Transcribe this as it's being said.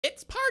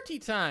It's party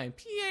time,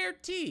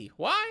 PRT.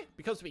 Why?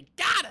 Because we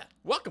gotta.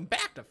 Welcome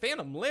back to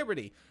Phantom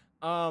Liberty.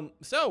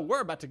 So we're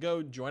about to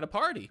go join a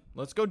party.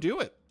 Let's go do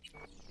it.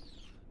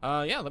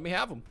 Yeah, let me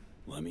have them.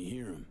 Let me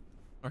hear him.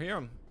 Or hear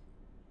them.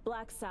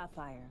 Black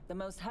Sapphire, the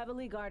most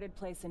heavily guarded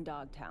place in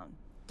Dogtown.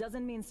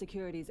 Doesn't mean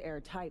security's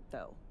airtight,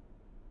 though.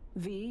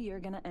 V, you're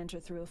gonna enter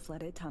through a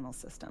flooded tunnel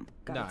system.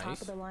 Got a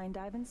top-of-the-line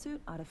diving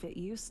suit, ought to fit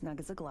you snug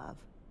as a glove.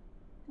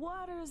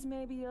 Water's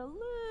maybe a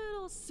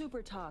little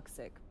super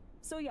toxic.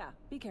 So yeah,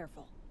 be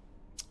careful.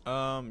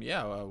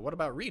 Yeah, what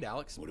about Reed,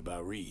 Alex? What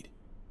about Reed?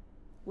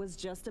 Was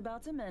just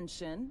about to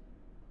mention.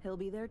 He'll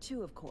be there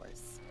too, of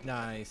course.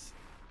 Nice.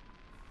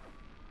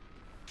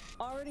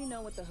 Already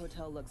know what the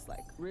hotel looks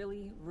like.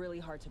 Really, really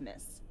hard to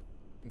miss.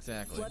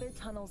 Exactly. Flooded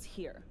tunnels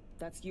here.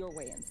 That's your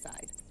way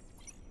inside.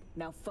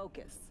 Now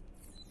focus.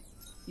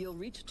 You'll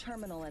reach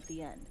terminal at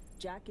the end.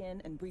 Jack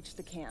in and breach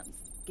the cams,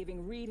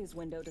 giving Reed his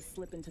window to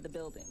slip into the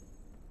building.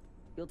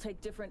 You'll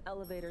take different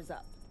elevators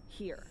up.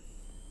 Here.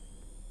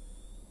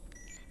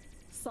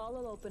 Saul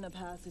will open a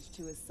passage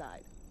to his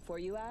side. For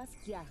you ask?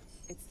 Yeah,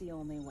 it's the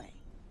only way.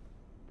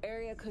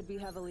 Area could be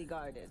heavily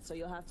guarded, so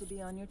you'll have to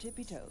be on your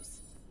tippy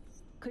toes.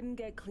 Couldn't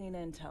get clean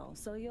intel,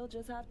 so you'll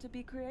just have to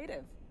be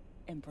creative.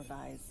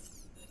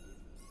 Improvise.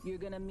 You're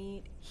gonna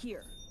meet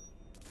here.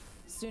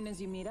 Soon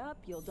as you meet up,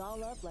 you'll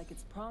doll up like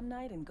it's prom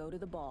night and go to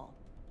the ball.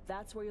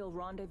 That's where you'll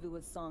rendezvous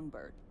with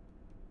Songbird.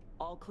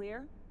 All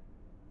clear?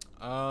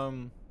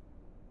 Yeah,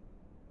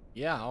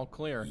 all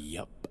clear.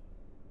 Yup.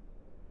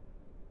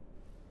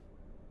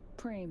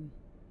 Preem.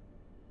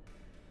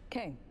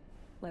 Okay,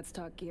 let's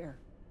talk gear.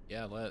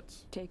 Yeah,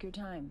 let's. Take your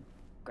time.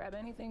 Grab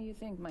anything you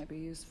think might be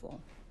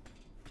useful.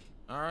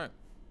 Alright.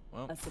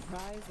 Well, A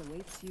surprise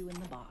awaits you in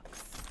the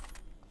box.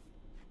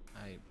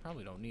 I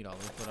probably don't need all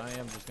this, but I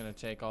am just gonna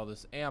take all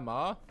this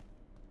ammo.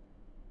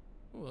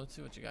 Ooh, let's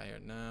see what you got here.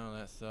 No,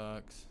 that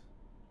sucks.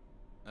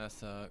 That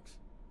sucks.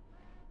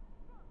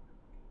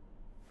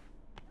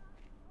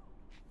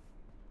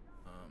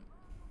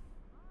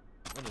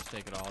 We'll just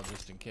take it all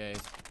just in case.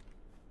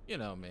 You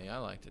know me, I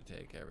like to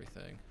take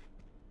everything.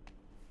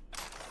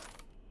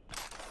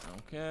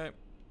 Okay.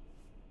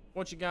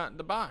 What you got in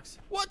the box?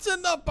 What's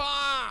in the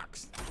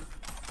box?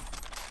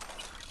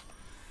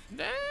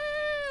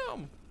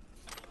 Damn!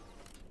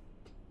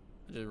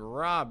 I just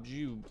robbed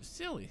you.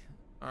 Silly.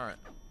 Alright.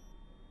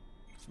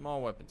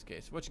 Small weapons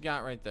case. What you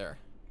got right there?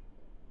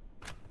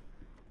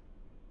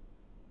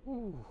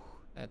 Ooh,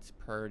 that's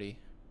pretty.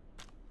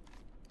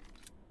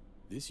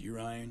 This your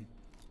iron?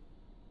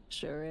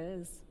 Sure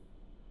is.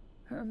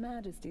 Her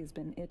Majesty's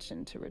been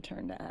itching to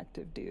return to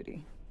active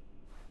duty.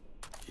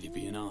 It'd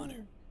be an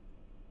honor.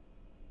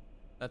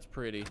 That's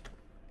pretty.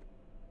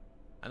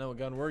 I know what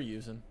gun we're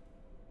using.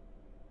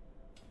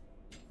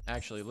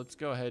 Actually, let's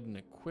go ahead and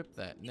equip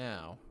that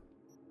now.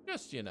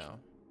 Just, you know.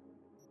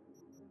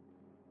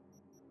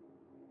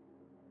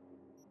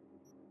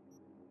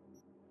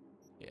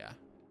 Yeah.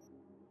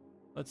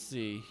 Let's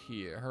see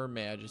here. Her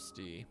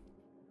Majesty.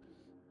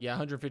 Yeah,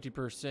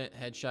 150%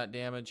 headshot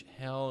damage.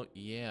 Hell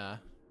yeah.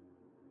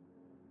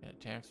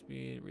 Attack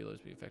speed, reload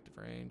speed, effective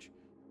range.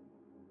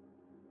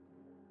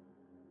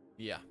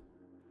 Yeah.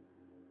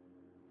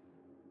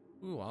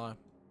 Ooh,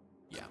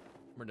 yeah.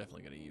 We're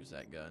definitely gonna use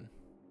that gun.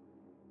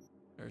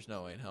 There's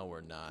no way in hell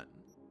we're not.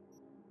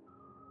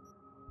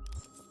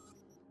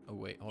 Oh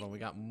wait, hold on, we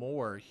got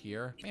more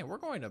here. Man, we're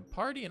going to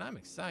party and I'm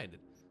excited.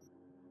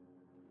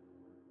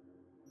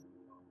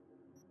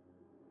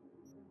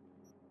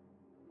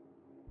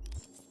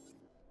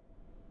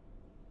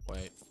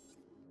 Wait.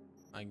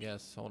 I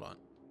guess, hold on.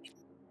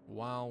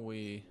 While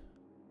we,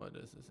 what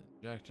is this,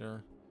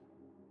 injector?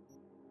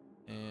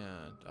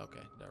 And,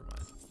 okay, never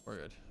mind. We're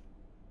good.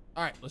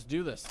 All right, let's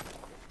do this.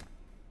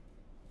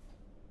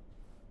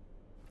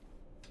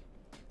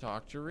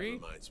 Talk to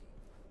Reed. Reminds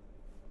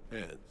me.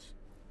 Hands.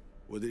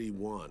 What did he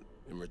want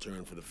in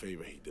return for the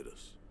favor he did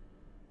us?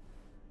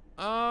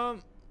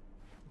 To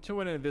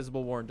win an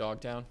invisible war in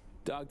Dogtown.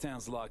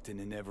 Dogtown's locked in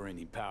a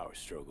never-ending power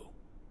struggle.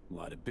 A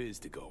lot of biz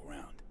to go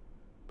around.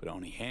 But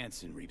only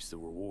Hansen reaps the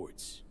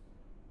rewards.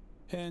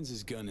 Hans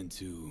is gunning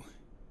to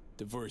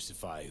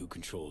diversify who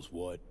controls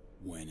what,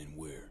 when, and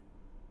where.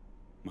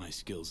 My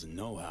skills and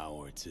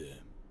know-how are to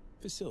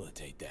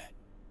facilitate that.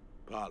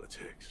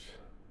 Politics.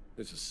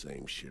 It's the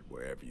same shit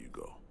wherever you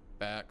go.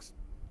 Facts.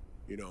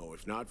 You know,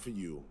 if not for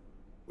you,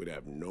 we'd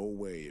have no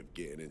way of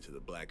getting into the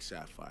Black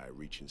Sapphire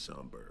reaching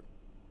Songbird.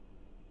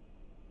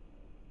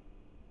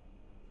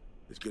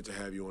 It's good to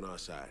have you on our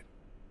side.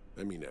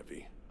 I mean that,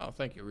 V. Oh,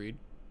 thank you, Reed.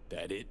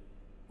 That it?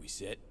 We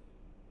set?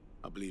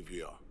 I believe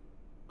we are.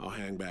 I'll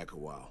hang back a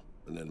while,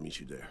 and then meet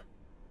you there.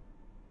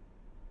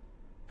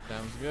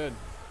 Sounds good.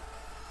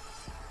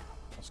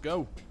 Let's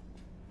go.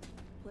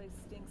 Place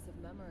stinks of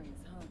memories,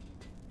 huh?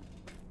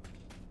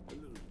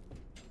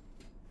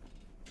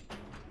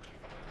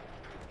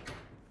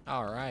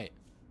 All right.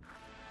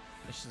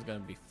 This is gonna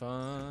be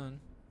fun.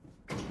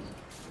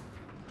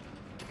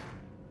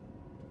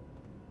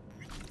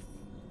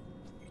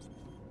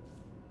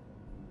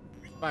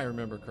 If I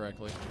remember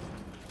correctly.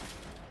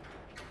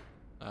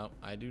 Oh,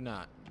 I do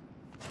not.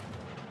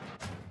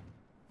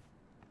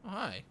 Oh,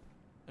 hi.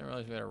 Didn't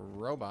realize we had a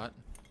robot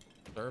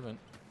servant.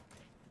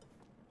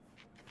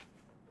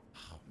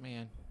 Oh,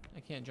 man. I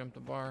can't jump the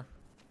bar.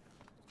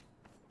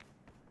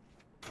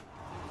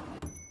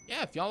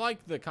 Yeah, if y'all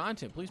like the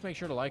content, please make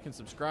sure to like and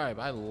subscribe.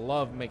 I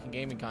love making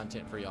gaming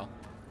content for y'all.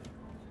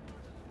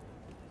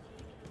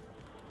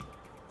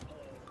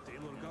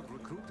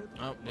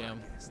 Oh,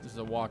 damn. This is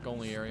a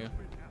walk-only area.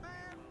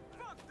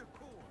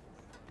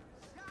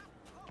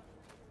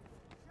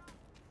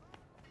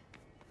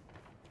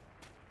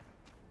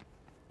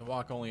 The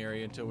walk-only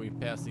area until we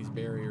pass these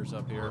barriers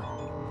up here.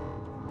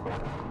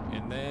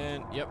 And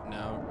then, yep,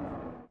 now.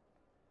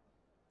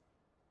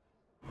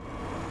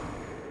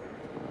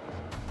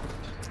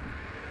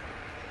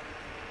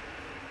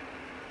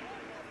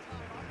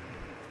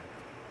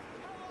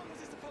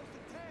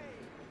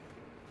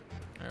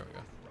 There we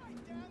go.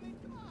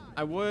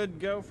 I would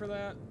go for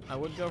that.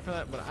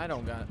 But I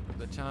don't got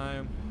the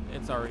time.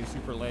 It's already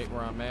super late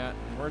where I'm at.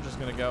 We're just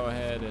gonna go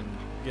ahead and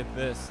get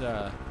this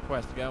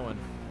quest going.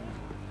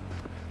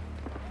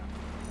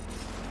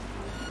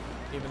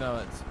 Even though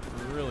it's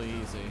really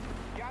easy.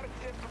 Got a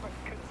tip from a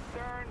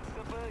concerned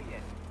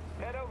civilian.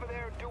 Head over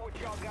there and do what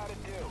y'all gotta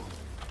do.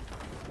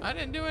 I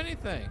didn't do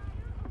anything.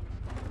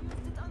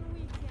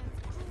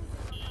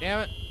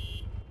 Damn it.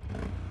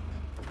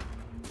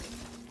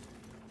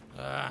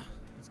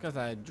 It's because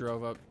I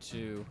drove up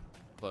too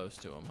close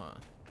to him, huh?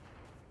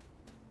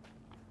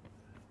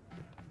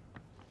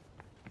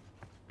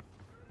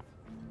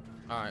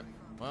 Alright,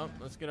 well,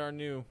 let's get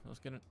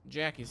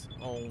Jackie's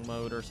old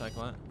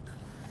motorcycle out.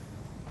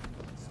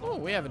 Oh,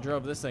 we haven't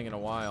drove this thing in a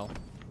while.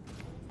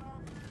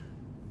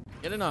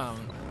 Get it on.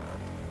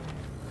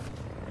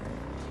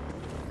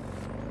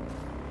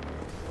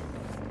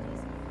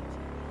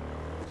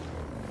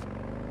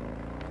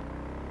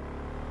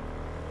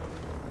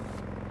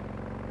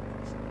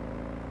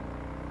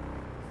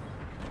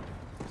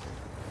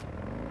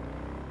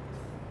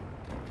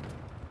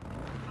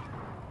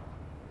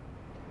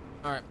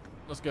 All right,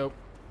 let's go.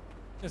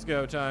 Let's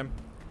go time.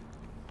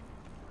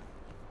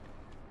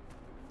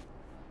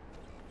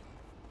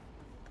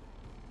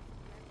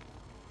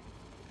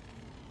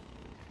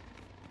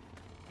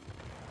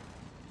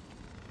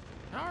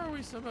 How are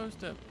we supposed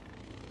to?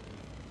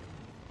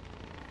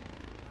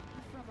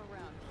 From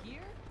around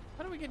here?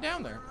 How do we get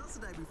down there? Where else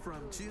would I be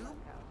from, Chew?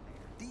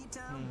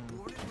 D-Town,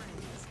 born and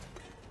raised.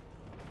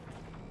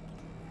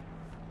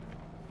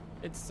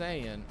 It's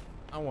saying.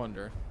 I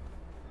wonder.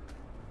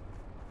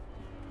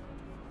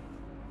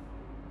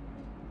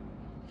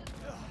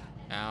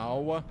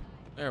 Ow.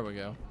 There we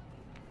go.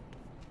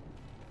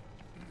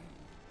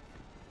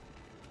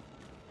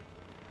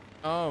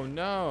 Oh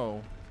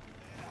no.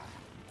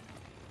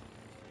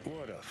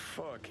 What a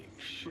fucking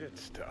shit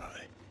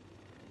sty.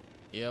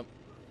 Yep.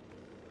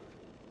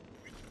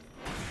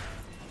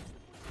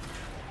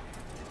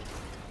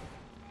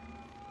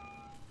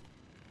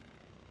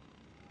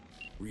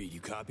 Reed,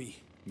 you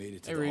copy? Made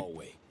it to Hey, the Reed.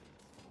 hallway.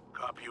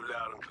 Copy you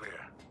loud and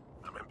clear.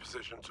 I'm in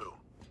position too.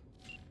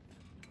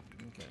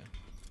 Okay.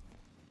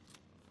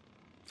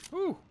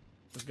 Whew.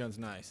 This gun's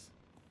nice.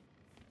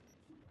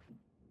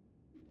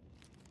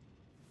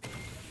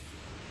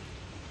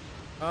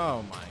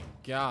 Oh my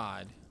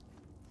god.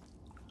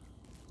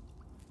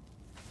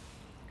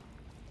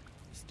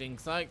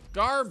 Stinks like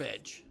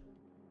garbage.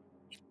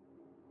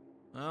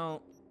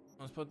 Well,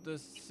 let's put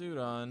this suit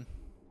on.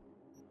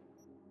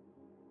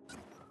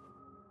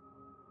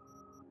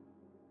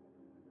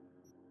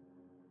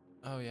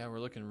 Oh yeah, we're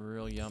looking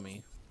real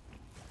yummy.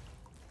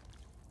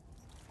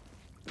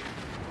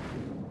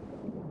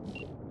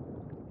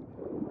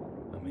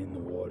 I'm in the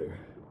water.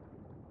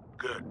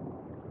 Good.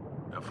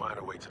 Now find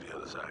a way to the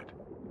other side.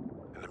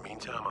 In the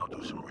meantime, I'll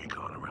do some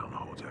recon around the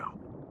hotel.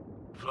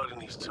 Flooding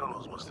these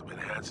tunnels must have been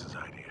Hansen's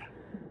idea.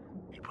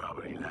 He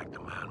probably lacked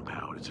the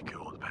manpower to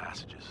secure the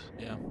passages.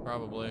 Yeah,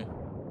 probably.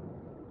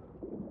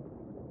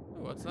 Ooh,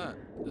 what's that?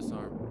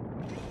 Disarm.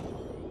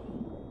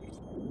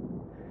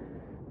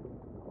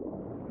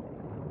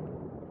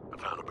 I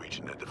found a breach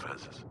in their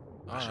defenses.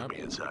 I Alright. should be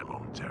inside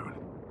momentarily.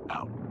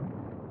 Out.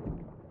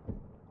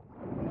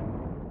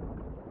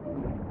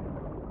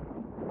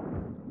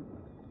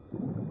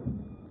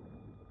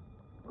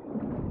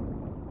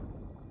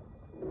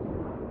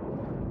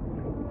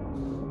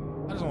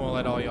 I just want to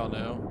let all y'all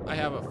know, I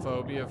have a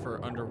phobia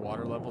for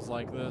underwater levels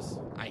like this.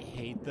 I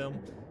hate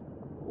them.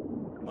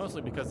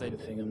 Mostly because they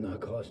Good thing I'm not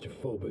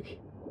claustrophobic.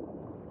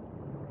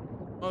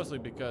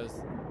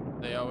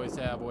 always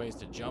have ways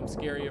to jump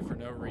scare you for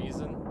no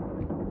reason.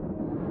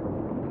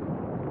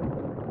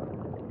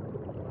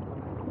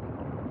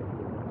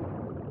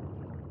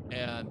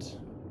 And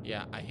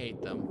yeah, I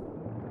hate them.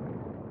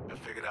 I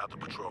figured out the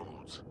patrol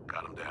routes.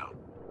 Got them down.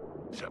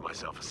 Set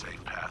myself a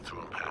safe path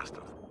through and past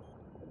them.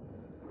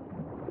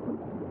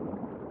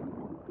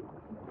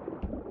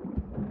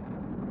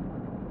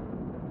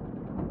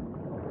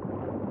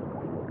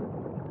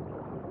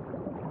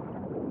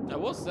 I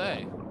will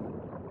say,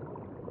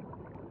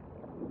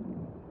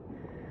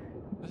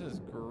 this is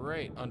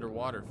great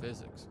underwater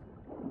physics.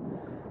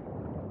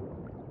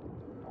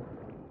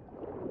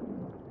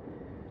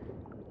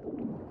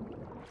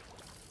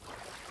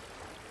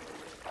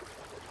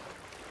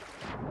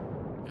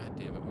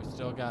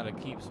 Still gotta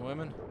keep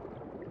swimming.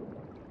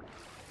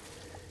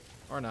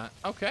 Or not.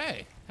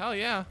 Okay. Hell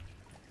yeah.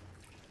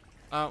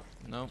 Oh,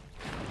 no.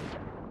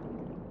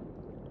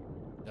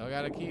 Still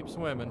gotta keep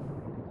swimming.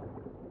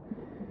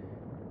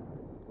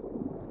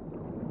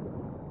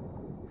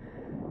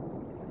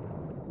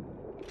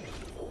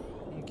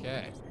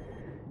 Okay.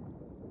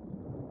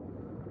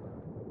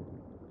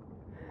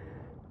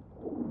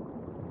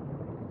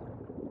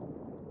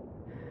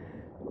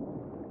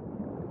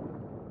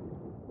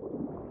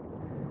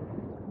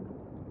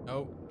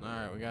 Oh,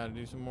 alright, we gotta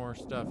do some more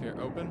stuff here.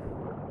 Open.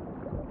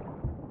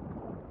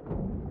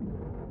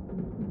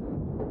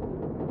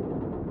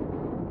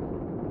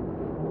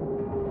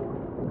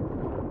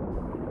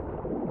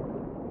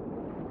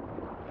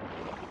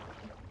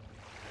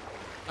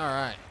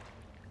 Alright.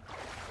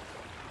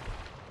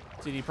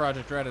 CD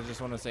Projekt Red, I just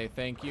want to say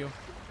thank you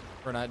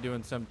for not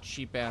doing some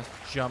cheap-ass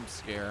jump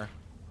scare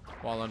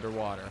while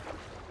underwater.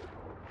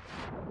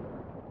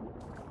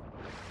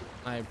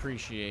 I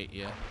appreciate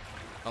you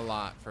a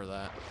lot for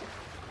that.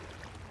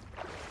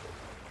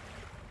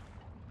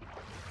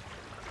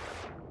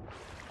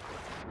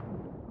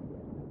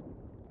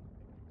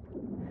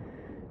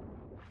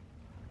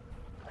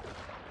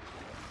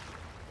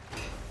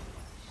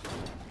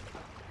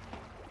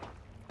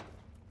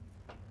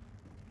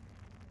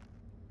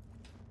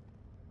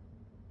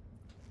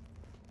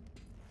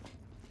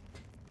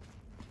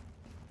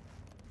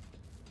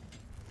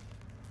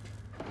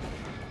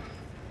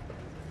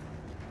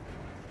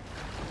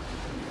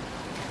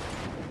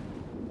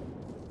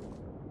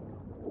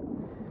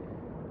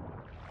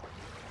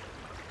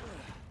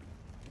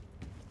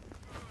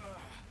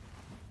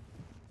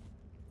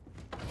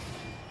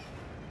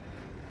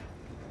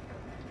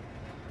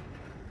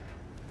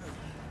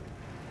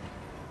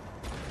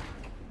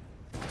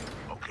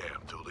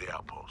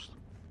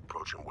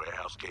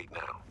 Warehouse gate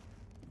now.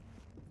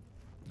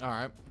 All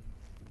right.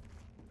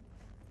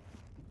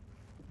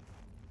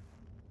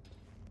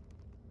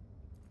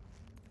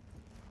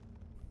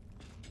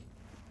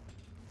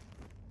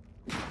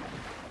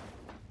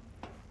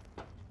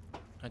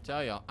 I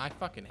tell y'all, I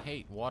fucking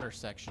hate water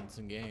sections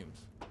in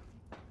games.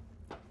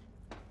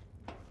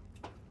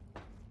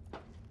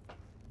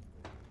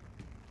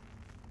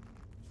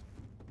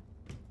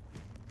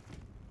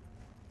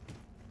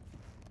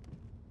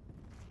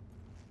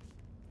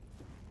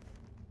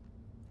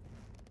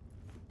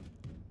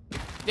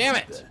 Damn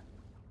it!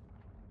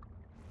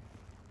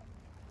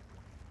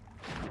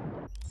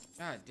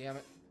 God damn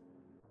it.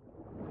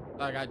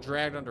 I got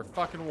dragged under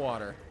fucking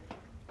water.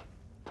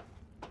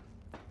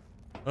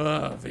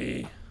 Ugh,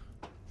 V. You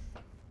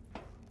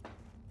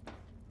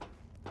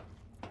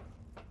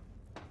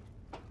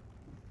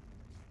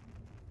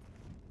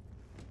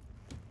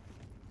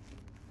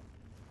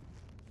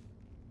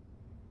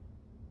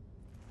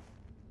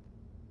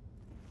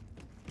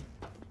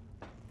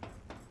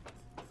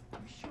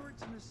sure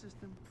it's in the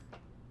system?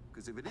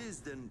 Because if it is,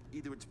 then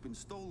either it's been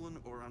stolen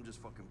or I'm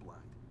just fucking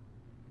blind.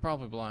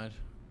 Probably blind.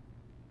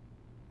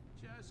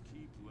 Just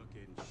keep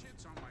looking.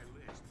 Shit's on my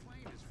list.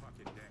 Plain as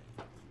fucking day.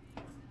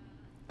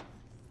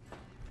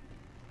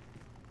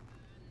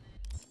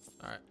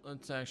 Alright,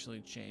 let's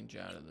actually change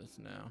out of this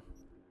now.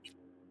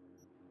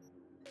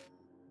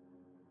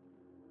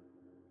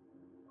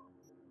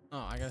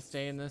 Oh, I gotta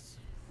stay in this?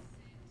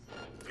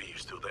 V, you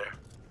still there?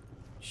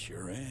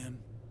 Sure am.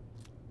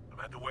 I'm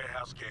at the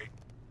warehouse gate.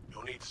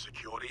 You'll need to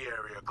secure the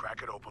area,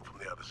 crack it open from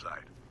the other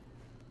side.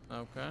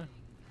 Okay.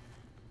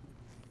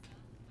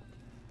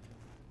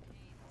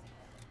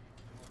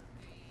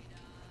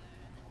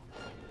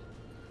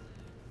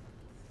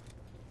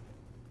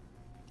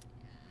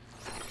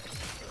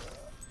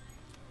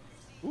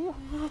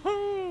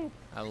 Ooh,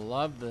 I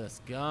love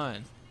this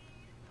gun.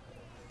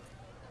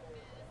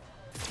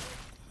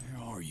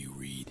 Where are you,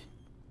 Reed?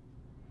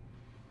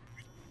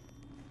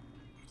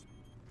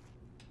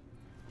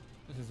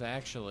 This is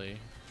actually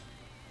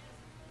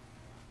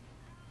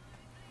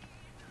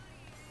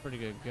a pretty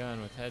good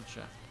gun with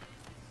headshot.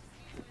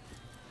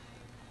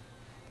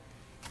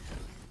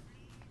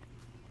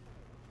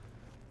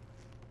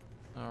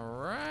 All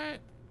right.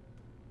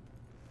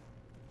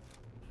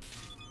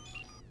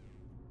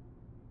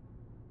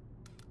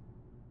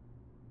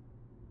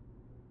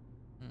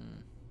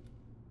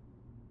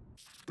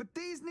 But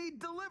these need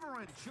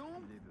deliverance,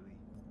 June.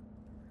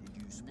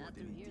 Did you spot Not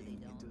through here, they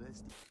anything don't.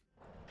 interesting?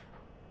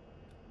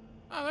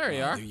 Oh, there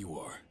you are. There you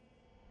are.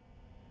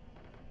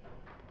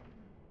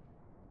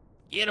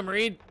 Get him,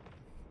 Reed.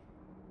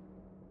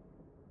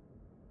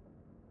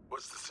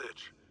 What's the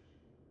sitch?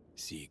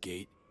 See a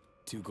gate,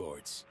 2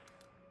 guards.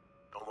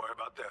 Don't worry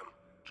about them.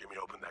 Jimmy,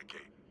 open that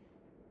gate.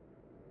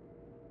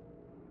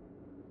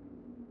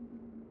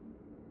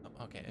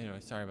 Oh, okay, anyway,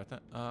 sorry about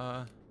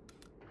that.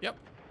 Yep.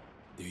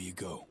 There you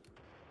go.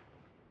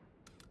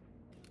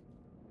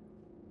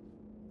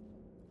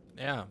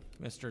 Yeah,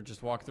 Mister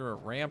just walked through a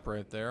ramp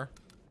right there.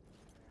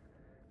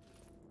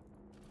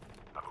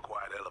 I've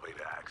acquired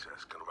elevator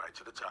access. Come right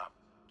to the top.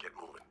 Get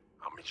moving.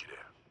 I'll meet you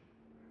there.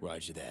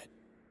 Roger that.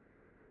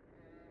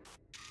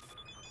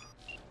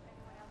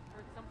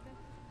 Heard something?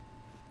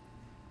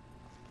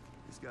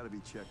 got to be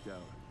checked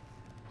out.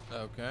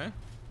 Okay.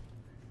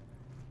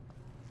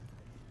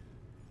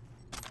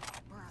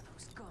 Where are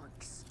those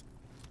skunks?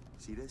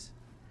 See this?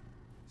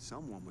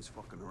 Someone was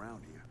fucking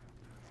around here.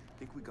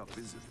 Think we got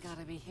visitors.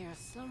 Gotta be here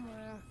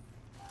somewhere.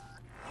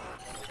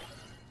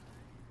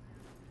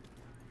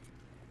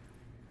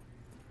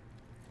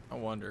 I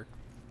wonder.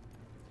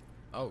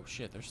 Oh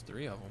shit, there's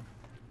 3 of them.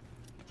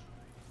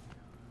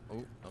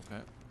 Oh,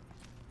 okay.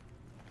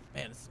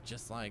 Man, it's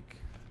just like...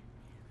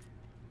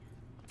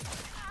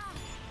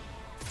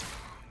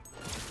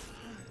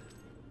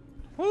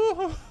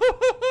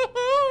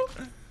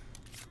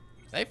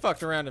 They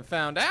fucked around and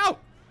found out.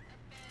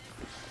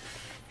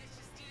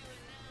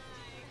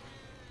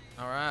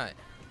 All right.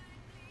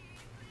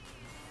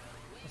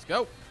 Let's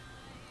go.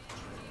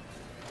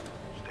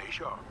 Stay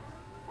sharp.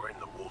 We're in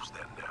the wolf's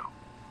den now.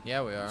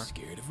 Yeah, we are.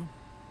 Scared of him?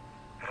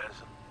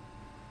 Hanson,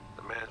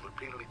 the man's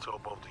repeatedly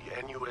told both the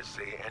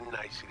NUSA and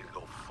Night City to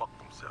go fuck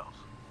themselves.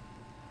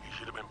 He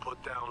should have been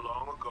put down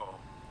long ago.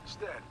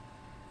 Instead,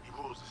 he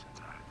rules this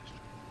entire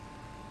district.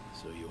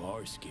 So you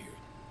are scared.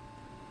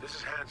 This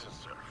is Hanson's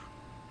turf.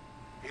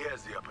 He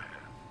has the upper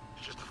hand.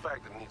 It's just a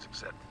fact that needs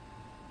accepted.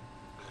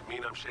 Does it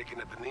mean I'm shaking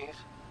at the knees?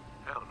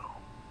 Hell no.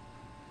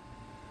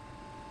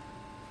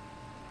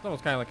 It's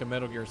almost kind of like a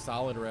Metal Gear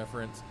Solid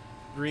reference.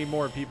 3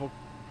 more people.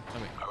 I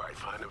mean, All right,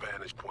 find a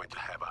vantage point to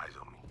have eyes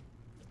on me.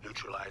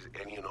 Neutralize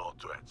any and all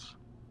threats.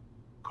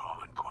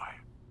 Calm and quiet.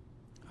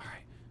 all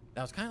right.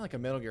 That was kind of like a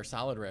Metal Gear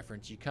Solid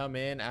reference. You come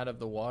in out of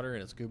the water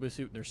in a scuba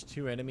suit, and there's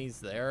 2 enemies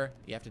there.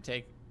 You have to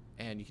take,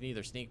 and you can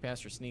either sneak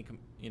past or sneak,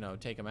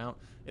 take them out.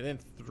 And then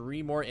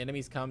 3 more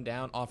enemies come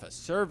down off a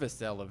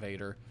service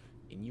elevator,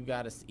 and you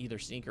got to either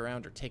sneak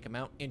around or take them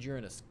out, and you're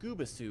in a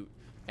scuba suit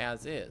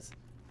as is.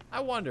 I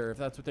wonder if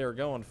that's what they were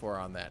going for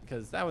on that,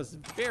 because that was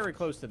very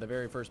close to the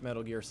very first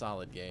Metal Gear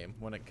Solid game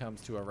when it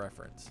comes to a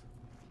reference.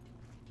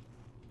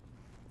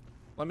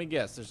 Let me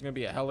guess, there's going to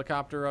be a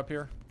helicopter up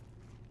here?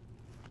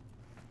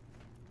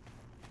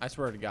 I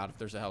swear to God, if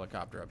there's a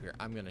helicopter up here,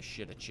 I'm going to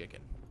shit a chicken.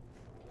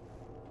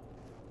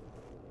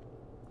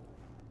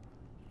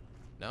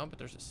 No, but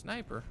there's a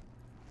sniper.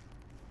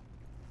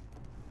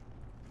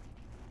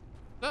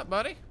 What's up,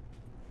 buddy?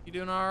 You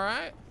doing all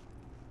right?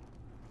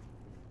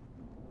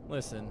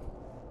 Listen.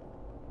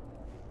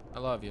 I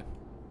love you.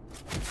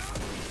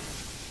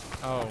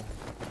 Oh,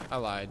 I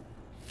lied.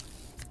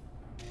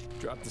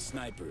 Dropped the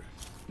sniper.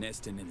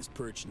 Nesting in his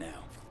perch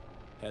now.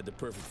 Had the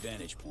perfect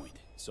vantage point.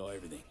 Saw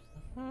everything.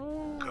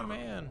 Oh,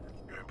 man.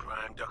 You're in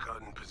prime duck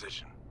hunting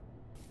position.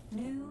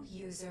 New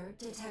user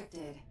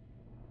detected.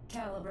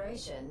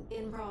 Calibration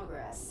in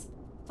progress.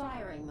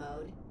 Firing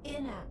mode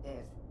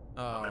inactive.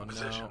 Oh, I'm in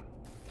position. no.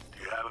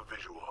 Do you have a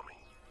visual on me?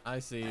 I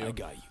see you. I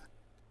got you.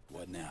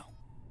 What now?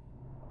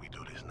 We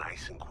do this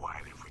nice and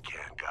quiet if we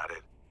can, got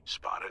it?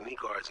 Spot any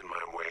guards in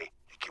my way,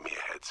 you give me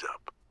a heads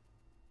up.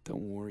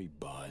 Don't worry,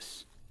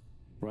 boss.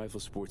 Rifle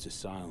sports a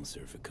silencer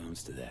if it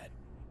comes to that.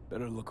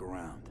 Better look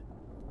around.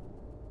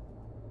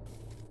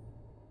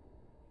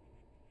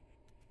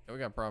 Yeah, we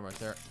got a problem right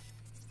there.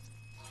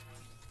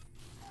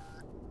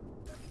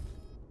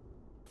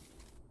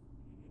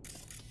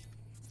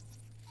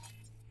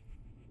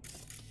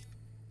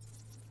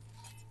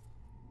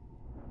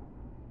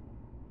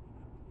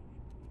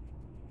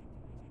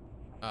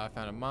 I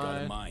found a mine.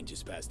 Got a mine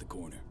just past the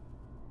corner.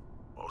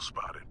 All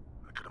spotted.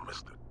 I could have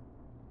missed it.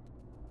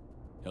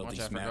 Healthy Watch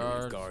out for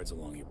smattering of guards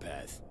along your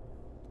path.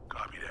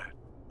 Copy that.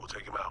 We'll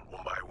take them out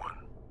one by one.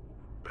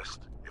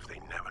 Best if they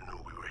never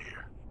knew we were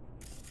here.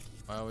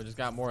 Well, we just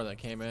got more that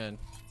came in.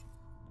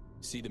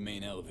 See the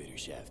main elevator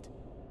shaft.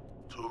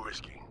 Too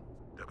risky.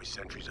 There'll be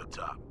sentries up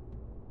top.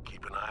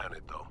 Keep an eye on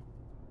it, though.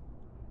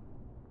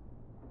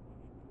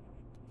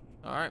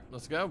 All right,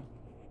 let's go.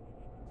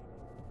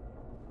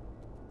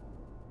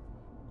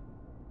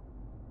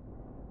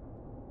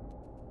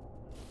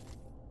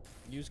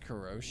 Use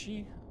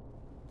Kuroshi?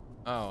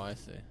 Oh, I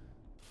see.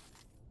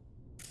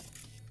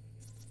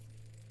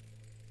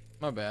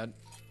 My bad.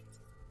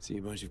 See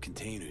a bunch of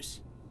containers.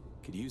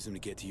 Could use them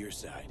to get to your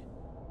side.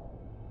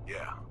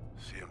 Yeah,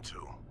 see him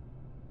too.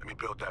 Let me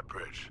build that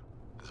bridge.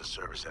 There's a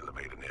service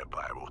elevator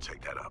nearby. We'll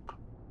take that up.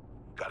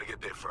 Gotta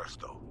get there first,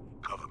 though.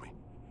 Cover me.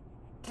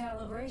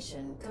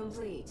 Calibration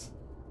complete.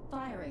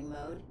 Firing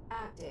mode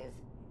active.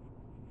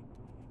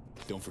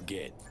 Don't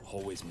forget,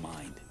 always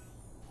mind.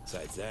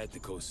 Besides that, the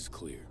coast is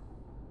clear.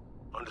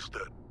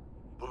 Understood.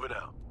 Moving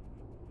out.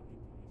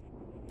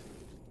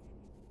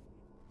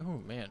 Oh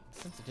man,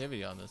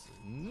 sensitivity on this is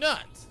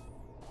nuts.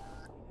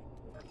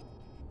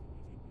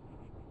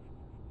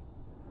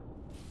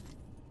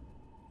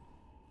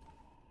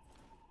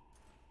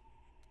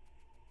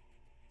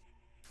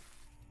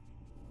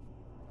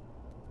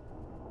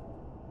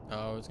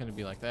 Oh, it's gonna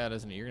be like that,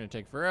 isn't it? You're gonna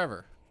take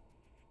forever.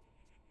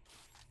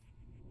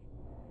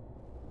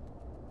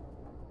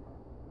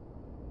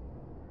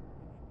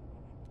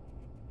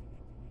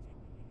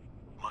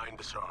 Mine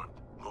disarmed.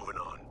 Moving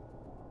on.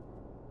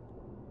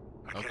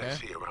 I Okay. can't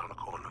see around the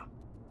corner.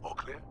 All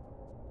clear?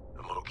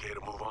 I'm okay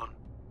to move on?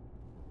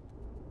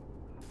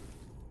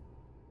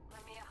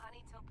 Lend me a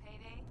honey till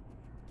payday.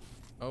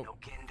 Oh. No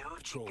can do,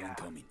 Patrol chica.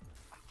 incoming.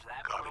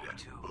 Flat Copy road that.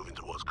 too. Moving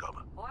towards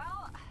cover.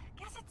 Well,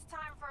 guess it's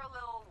time for a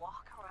little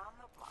walk around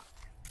the block.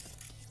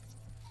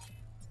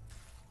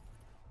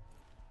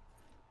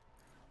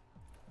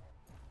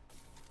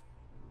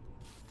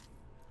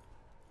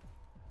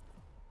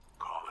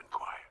 Calm and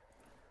quiet.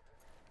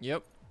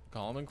 Yep.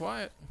 Calm and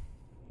quiet.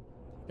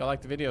 If y'all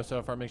like the video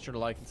so far, make sure to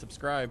like and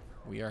subscribe.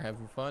 We are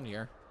having fun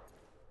here.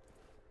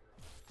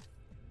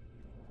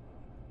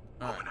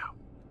 All right. Moving out.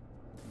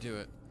 Do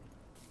it.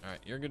 All right,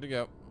 you're good to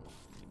go.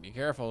 Be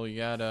careful. You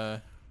got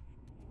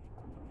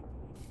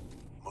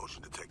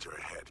Motion detector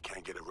ahead.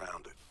 Can't get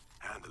around it.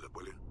 Handle it,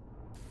 will you?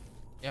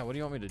 Yeah, what do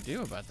you want me to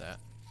do about that?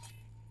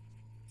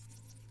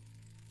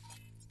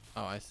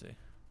 Oh, I see.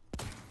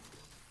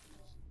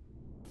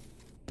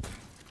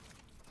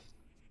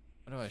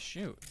 What do I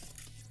shoot?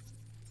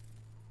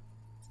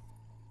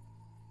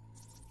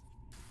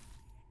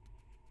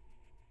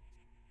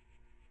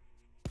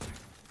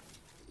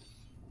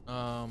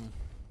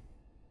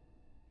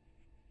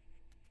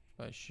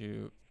 If I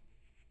shoot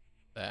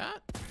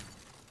that?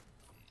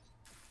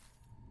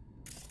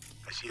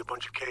 I see a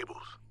bunch of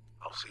cables.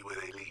 I'll see where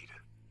they lead.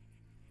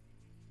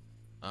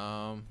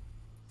 Oh,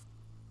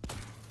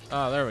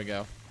 there we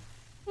go.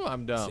 Oh,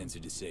 I'm dumb. Sensor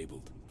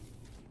disabled.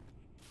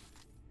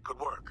 Good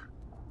work.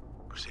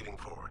 Proceeding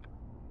forward.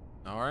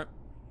 All right.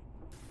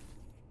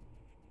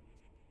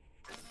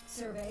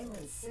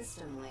 Surveillance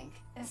system link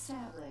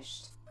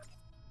established.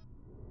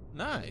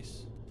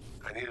 Nice.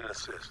 I need an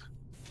assist.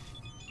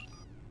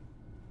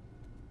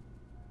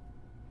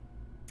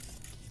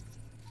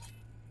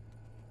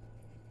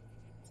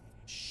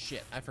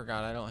 Shit, I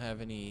forgot I don't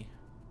have any.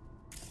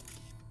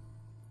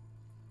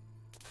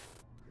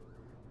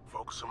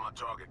 Focus on my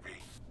target, V.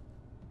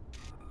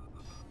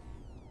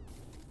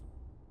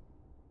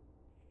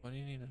 What do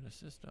you need an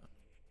assist on?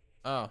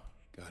 Oh.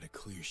 Got a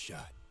clear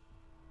shot.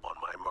 On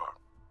my mark.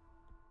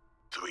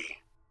 3,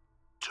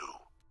 2,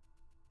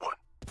 1.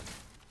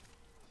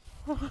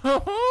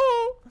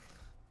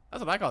 That's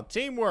what I call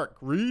teamwork,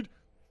 Reed.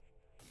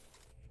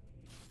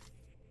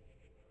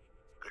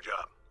 Good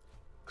job.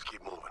 Let's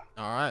keep moving.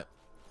 All right.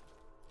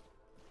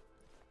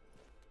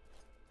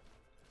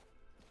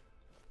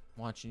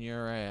 Watching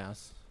your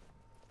ass.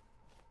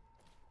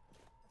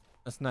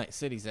 That's Night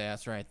City's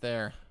ass right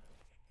there.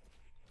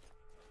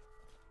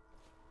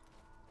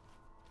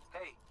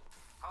 Hey,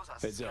 how's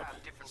that? Heads up.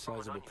 Different from Size an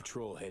of a onion?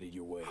 patrol headed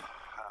your way.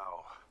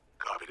 How?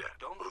 Copy that.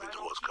 Don't Moving cry no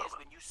towards tears cover.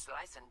 when you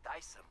slice and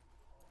dice them.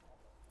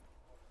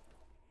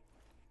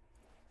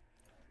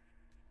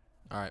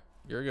 All right,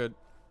 you're good.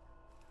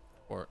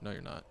 Or no,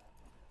 you're not.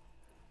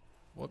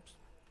 Whoops.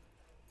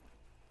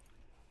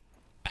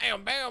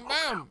 Bam, bam,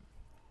 bam.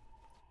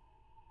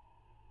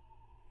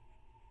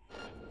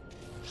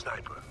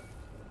 Sniper.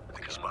 I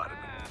think he spotted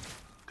me.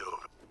 Dude. No,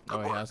 Good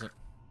he work. hasn't.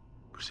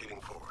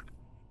 Proceeding forward.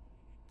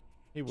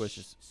 He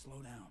wishes.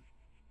 Slow down.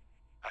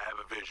 I have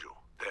a visual.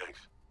 Thanks.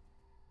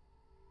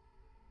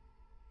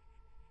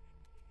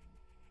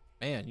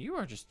 Man, you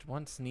are just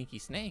one sneaky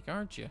snake,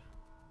 aren't you?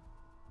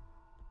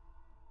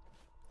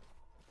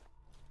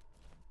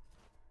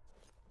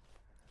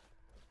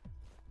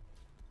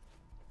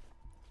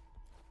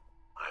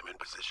 I'm in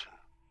position.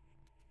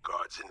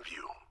 Guards in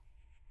view.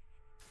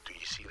 Do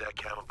you see that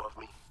cam above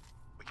me?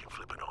 We can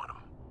flip it on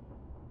him.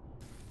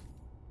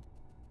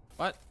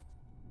 What?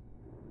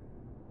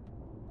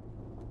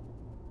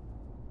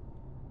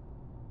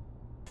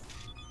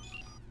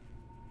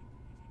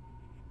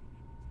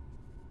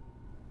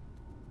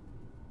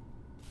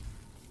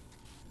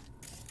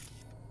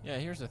 Yeah,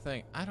 here's the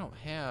thing. I don't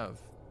have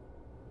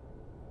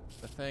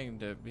the thing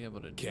to be able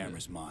to do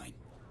Camera's mine.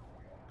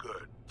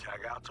 Good.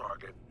 Tag our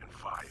target and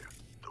fire.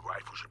 The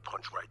rifle should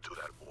punch right through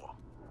that wall.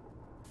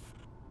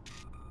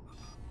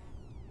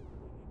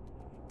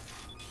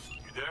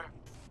 You there?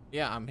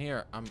 Yeah, I'm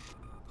here. I'm.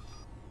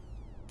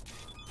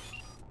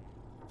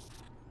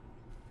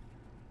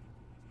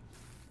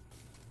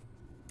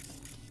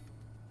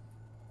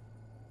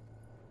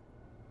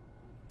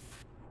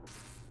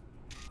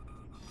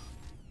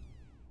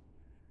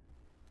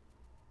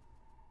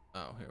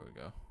 Oh, here we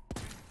go.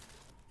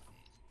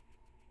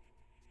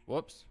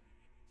 Whoops.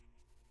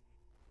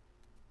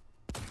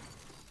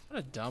 What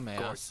a dumbass.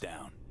 Guards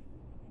down.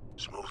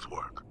 Smooth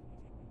work.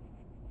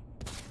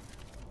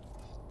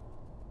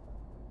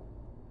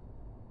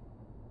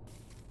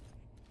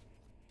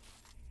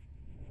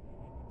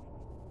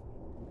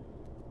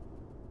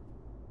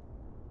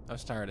 I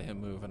was tired of him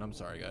moving. I'm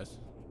sorry, guys.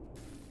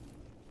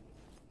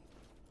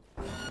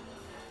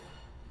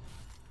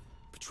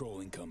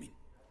 Patrol incoming.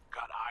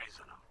 Got eyes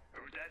on him.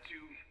 Heard that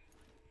you?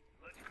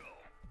 Let's go.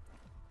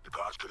 The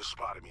guards could have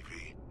spotted me,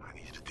 V. I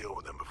need you to deal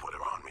with them before they're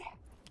on me.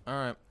 All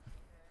right.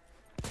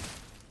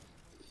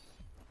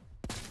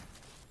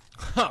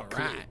 All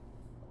Clear. right.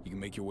 You can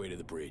make your way to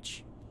the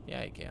bridge.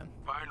 Yeah, you can.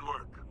 Fine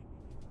work.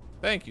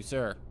 Thank you,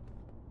 sir.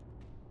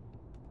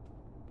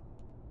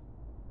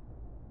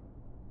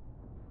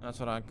 That's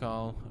what I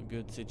call a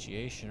good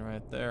situation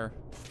right there.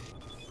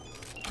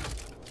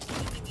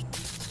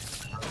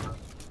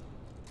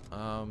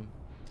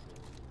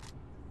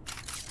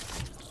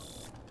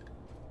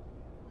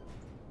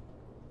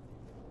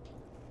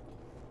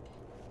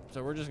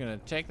 so we're just gonna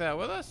take that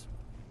with us?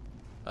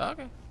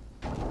 Okay.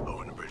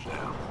 Lowering the bridge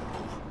now.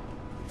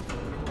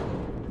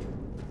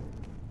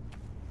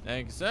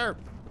 Thank you, sir.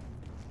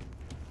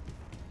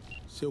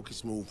 Silky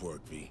smooth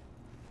work, V.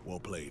 Well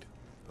played.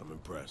 I'm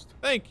impressed.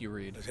 Thank you,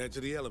 Reed. Let's head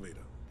to the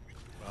elevator.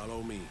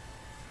 Follow me.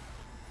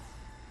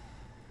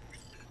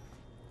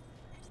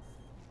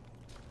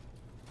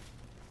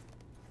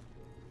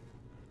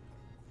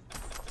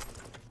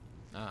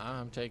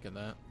 I'm taking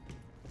that.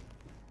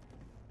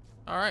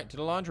 All right, to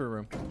the laundry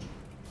room.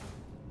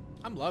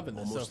 I'm loving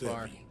this Almost so far.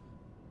 there, V.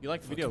 You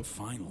like the video?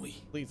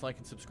 Finally. Please like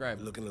and subscribe.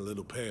 Looking a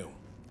little pale.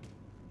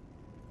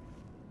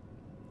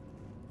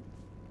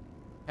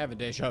 Have a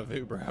deja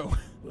vu, bro.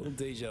 Little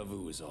deja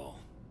vu is all.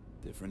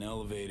 Different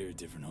elevator,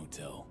 different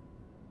hotel.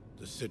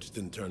 The sitch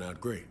didn't turn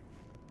out great.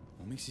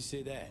 What makes you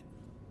say that?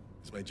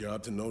 It's my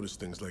job to notice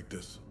things like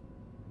this.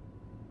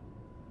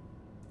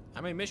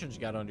 How many missions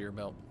you got under your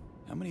belt?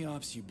 How many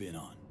ops you been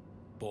on?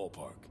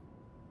 Ballpark.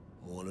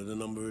 One of the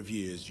number of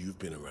years you've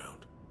been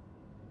around.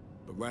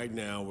 But right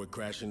now, we're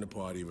crashing the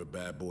party of a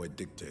bad boy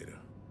dictator,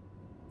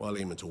 while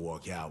aiming to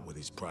walk out with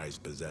his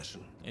prized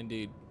possession.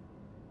 Indeed.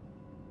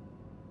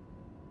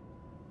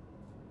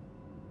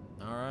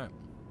 All right.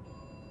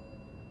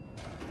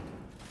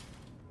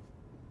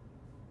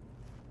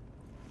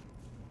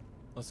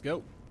 Let's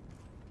go.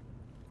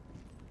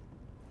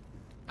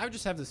 I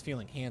just have this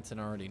feeling Hanson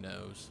already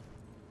knows.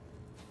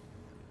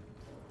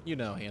 You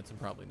know Hanson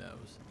probably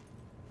knows.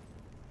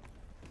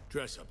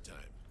 Dress up time.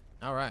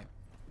 All right.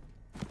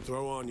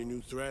 Throw on your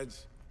new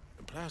threads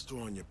and plaster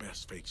on your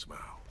best fake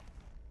smile.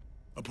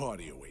 A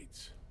party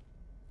awaits.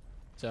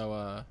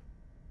 So,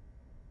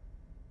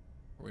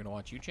 we're gonna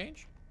watch you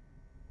change?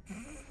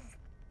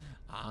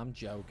 I'm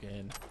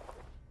joking.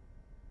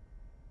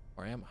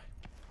 Or am I?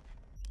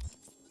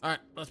 Alright,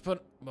 let's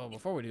put... Well,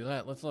 before we do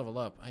that, let's level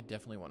up. I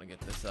definitely want to get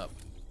this up.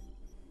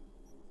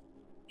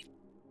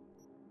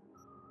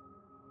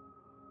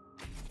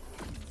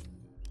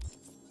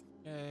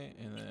 Okay,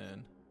 and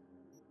then...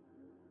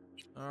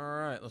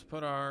 Alright, let's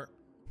put our...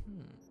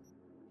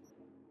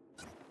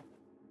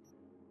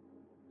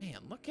 Man,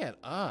 look at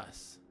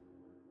us.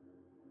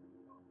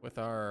 With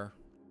our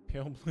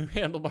pale blue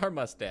handlebar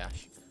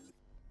mustache.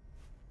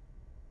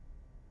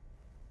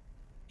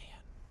 Man,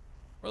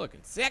 we're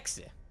looking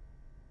sexy.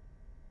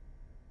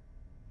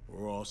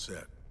 We're all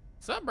set.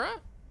 What's up, bruh?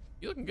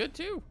 You looking good,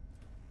 too.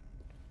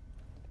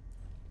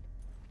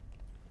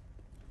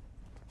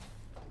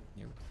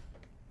 Here.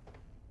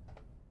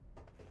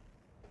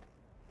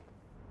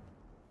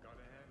 Gotta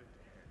have it,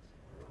 Hanson.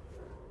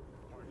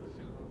 Party's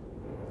on.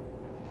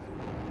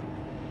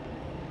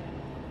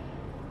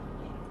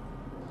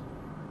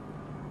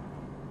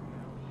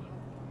 Now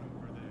someone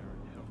over there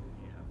helped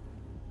me out.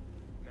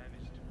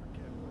 Managed to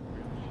forget what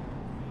real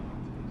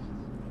champagne tastes.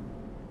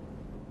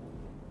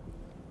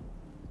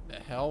 The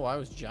hell? Why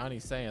was Johnny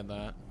saying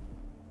that?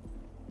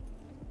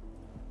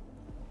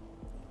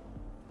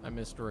 I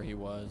missed where he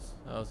was.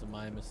 That was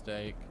my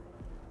mistake.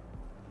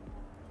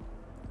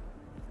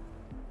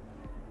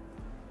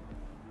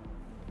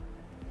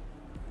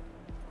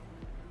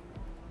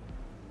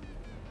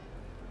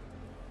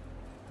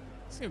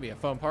 It's gonna be a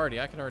fun party,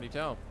 I can already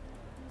tell.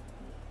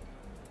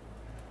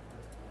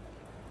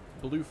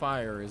 Blue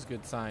fire is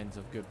good signs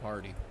of good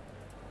party.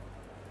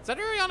 Is that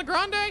Ariana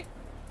Grande?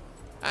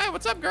 Hey,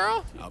 what's up,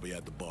 girl? I'll be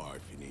at the bar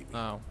if you need me.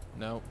 Oh,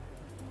 no.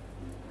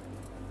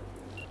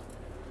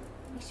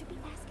 We should be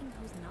asking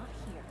who's not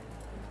here.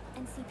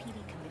 NCPD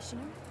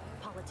commissioner?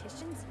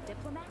 Politicians?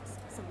 Diplomats?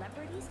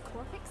 Celebrities?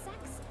 corp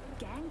execs?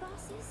 Gang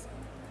bosses?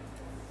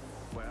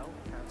 Well,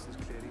 Hanson's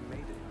clearly made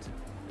it.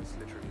 It's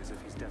literally as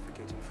if he's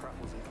defecating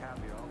truffles and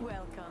caviar.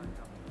 Welcome.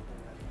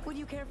 Would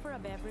you care for a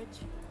beverage?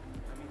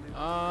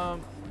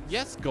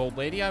 Yes, Gold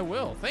Lady, I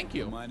will. Thank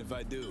you. Don't mind if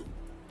I do.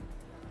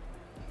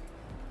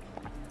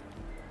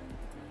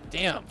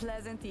 Damn.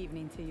 Pleasant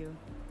evening to you.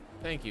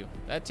 Thank you.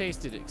 That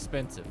tasted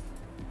expensive.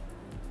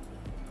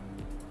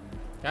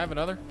 Can I have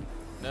another?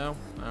 No?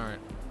 Alright.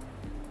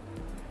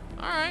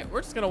 Alright,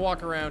 we're just gonna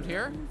walk around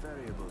here.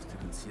 Variables to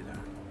consider.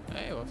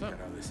 Hey, what's up?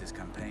 This is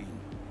campaign.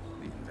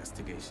 The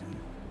investigation.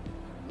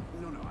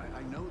 No,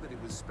 I know that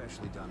it was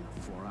specially done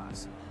for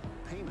us.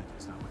 Payment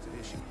is not what's at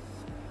issue.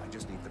 I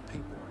just need the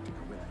paperwork to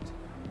go with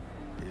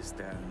it. Is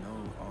there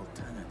no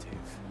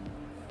alternative?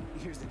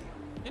 Here's the deal.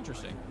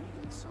 Interesting.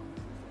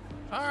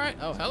 Alright.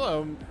 Oh,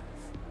 hello,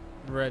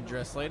 red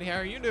dress lady. How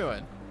are you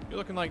doing? You're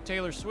looking like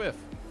Taylor Swift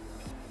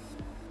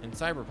in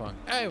Cyberpunk.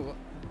 Hey,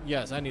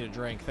 yes, I need a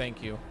drink.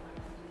 Thank you.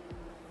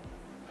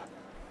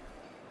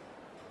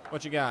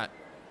 What you got?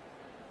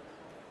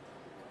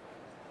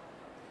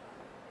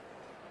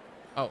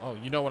 Oh,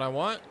 you know what I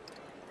want?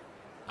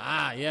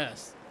 Ah,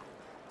 yes.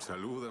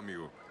 Salud,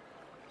 amigo.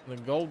 The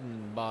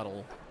golden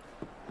bottle.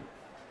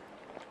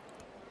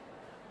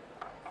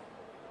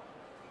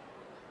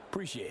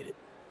 Appreciate it.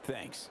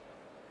 Thanks.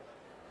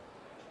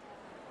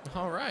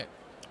 All right.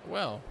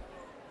 Well,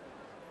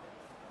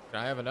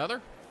 can I have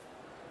another?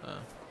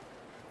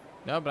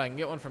 No, but I can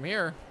get one from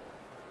here.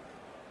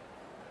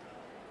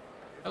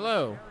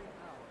 Hello.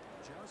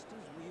 Just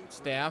as we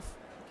staff.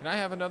 Can I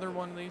have another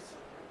one of these?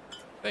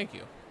 Thank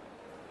you.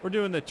 We're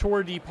doing the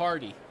tour de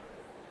party.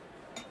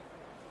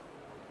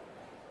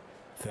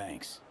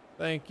 Thanks.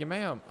 Thank you,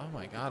 ma'am. Oh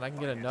my God, I can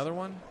get another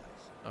one?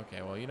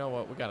 Okay, well, you know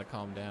what? We gotta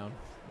calm down.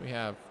 We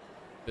have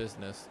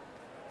business.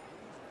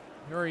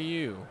 Who are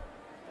you?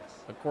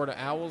 The Court of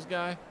Owls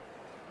guy?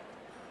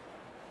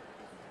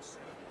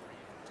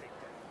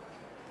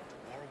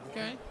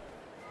 Okay.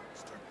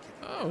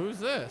 Oh, who's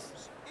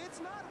this? It's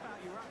not about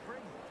your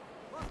upbringing.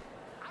 Look,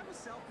 I'm a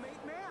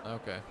self-made man.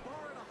 Okay.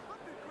 Borrowed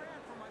 $100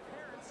 grand from my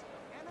parents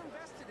and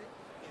invested it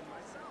in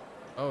myself.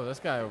 Oh, this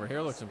guy over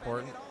here looks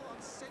important. Spending it all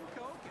on sin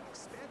coke and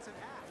expensive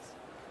hats.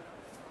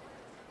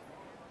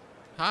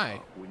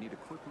 Hi. We need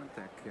equipment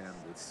that can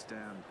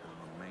withstand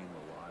the main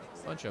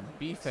arrival. Bunch of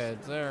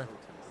beefheads there.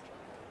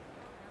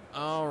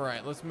 All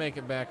right, let's make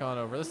it back on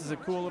over. This is a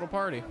cool little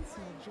party.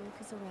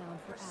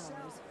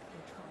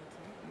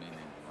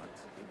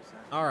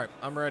 All right,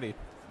 I'm ready.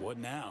 What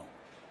now?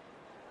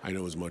 I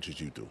know as much as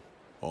you do.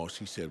 All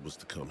she said was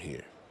to come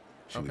here.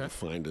 She Okay. either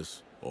find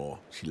us or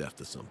she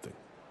left us something.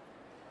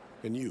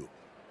 And you,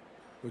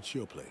 what's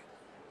your play?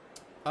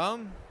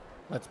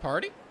 Let's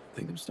party? I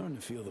think I'm starting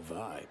to feel the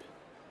vibe.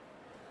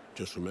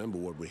 Just remember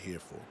what we're here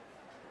for.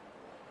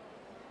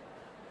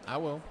 I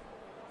will.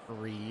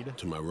 Read.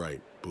 To my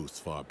right, booth's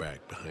far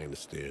back behind the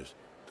stairs.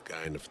 The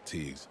guy in the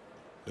fatigues.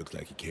 Looks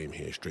like he came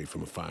here straight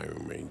from a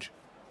firing range.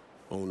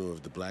 Owner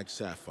of the Black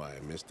Sapphire,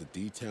 Mr.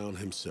 D-Town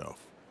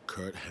himself,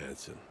 Kurt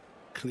Hansen.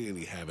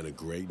 Clearly having a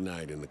great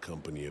night in the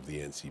company of the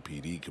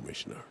NCPD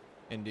commissioner.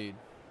 Indeed.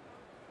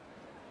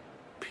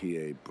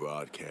 PA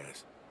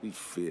broadcast. We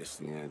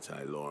fiercely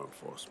anti-law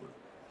enforcement.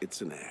 It's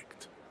an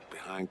act.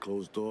 Behind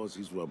closed doors,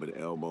 he's rubbing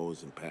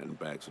elbows and patting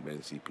backs of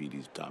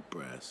NCPD's top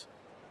brass.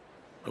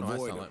 Oh, that's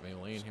Avoid not him, letting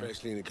me lean here.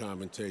 especially in a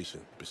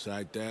confrontation.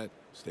 Beside that,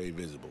 stay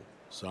visible.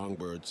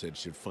 Songbird said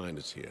she'd find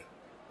us here.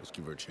 Let's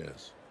give her a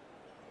chance.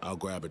 I'll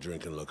grab a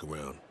drink and look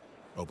around.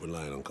 Open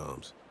line on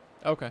comms.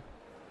 Okay.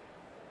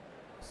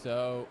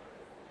 So.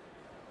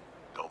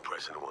 Don't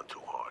press anyone too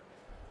hard.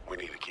 We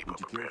need to keep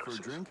up appearances.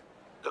 For a drink?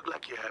 Look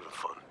like you're having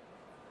fun.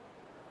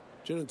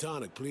 Gin and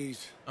tonic,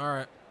 please. All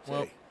right.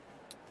 Well, Say,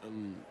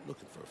 I'm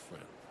looking for a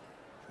friend.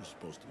 Who's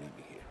supposed to meet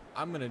me here?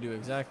 I'm going to do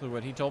exactly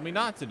what he told me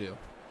not to do.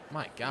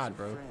 My God,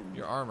 bro.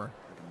 Your armor.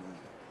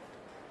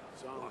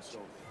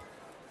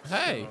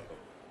 Hey.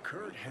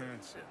 Kurt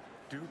Hansen,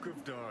 Duke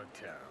of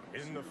Dogtown,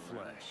 in the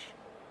flesh.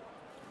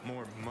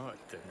 More mutt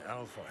than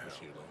Alpha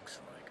Hell looks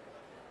like.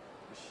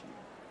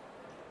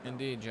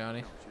 Indeed,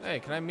 Johnny. Hey,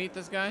 can I meet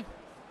this guy?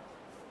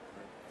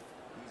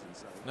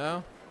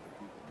 No?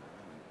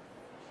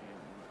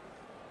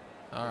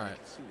 All right.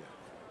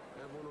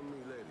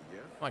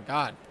 My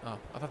God. Oh,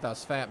 I thought that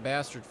was Fat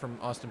Bastard from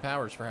Austin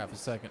Powers for half a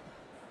second.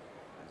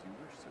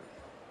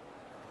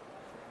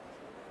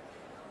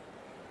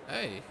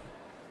 Hey.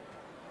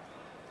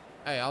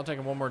 Hey, I'll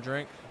take one more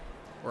drink.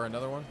 Or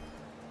another one.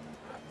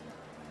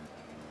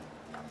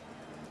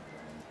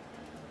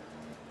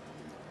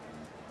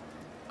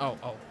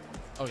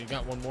 Oh, you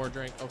got one more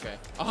drink? Okay.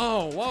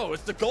 Oh, whoa,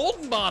 it's the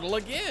golden bottle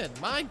again.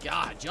 My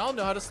God, y'all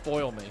know how to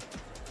spoil me.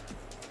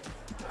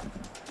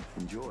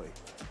 Enjoy.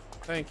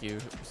 Thank you,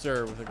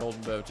 sir, with a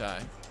golden bow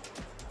tie.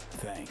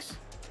 Thanks.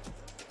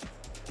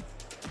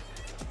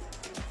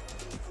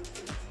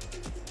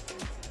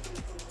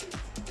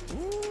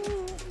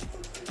 Ooh.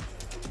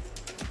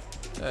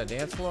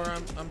 Dance floor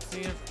I'm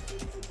seeing.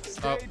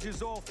 Stage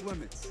is off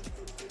limits.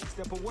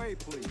 Step away,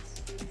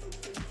 please.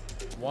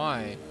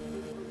 Why?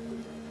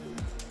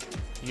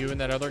 You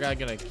and that other guy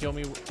gonna kill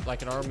me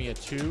like an army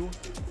of two?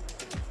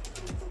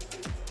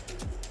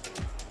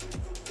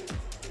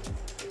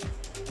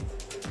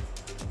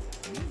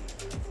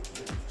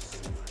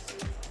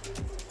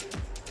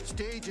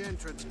 Stage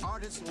entrance,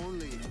 artists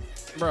only.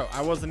 Bro,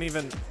 I wasn't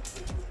even...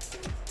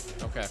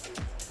 Okay.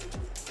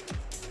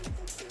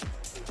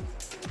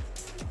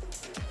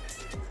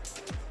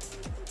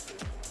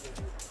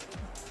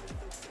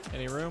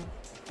 Any room?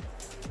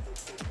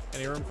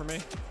 Any room for me?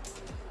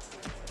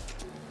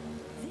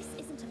 This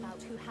isn't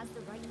about who has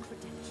the right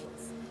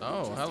credentials.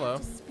 Oh, Just hello.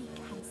 have to speak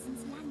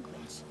Hansen's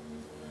language.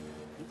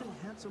 You think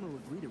Hansen will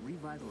agree to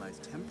revitalize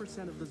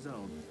 10% of the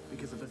zone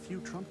because of a few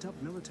trumped-up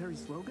military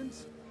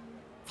slogans?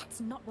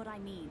 That's not what I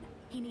mean.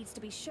 He needs to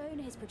be shown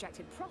his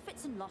projected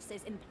profits and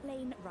losses in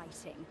plain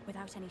writing,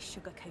 without any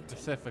sugarcoating.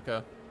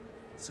 Pacifica.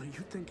 So you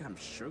think I'm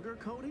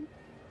sugarcoating?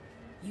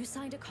 You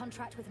signed a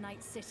contract with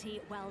Night City,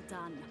 well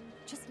done.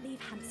 Just leave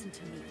Hansen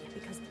to me,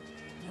 because,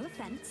 no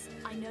offense,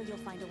 I know you'll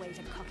find a way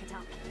to cock it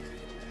up.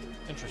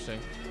 Interesting.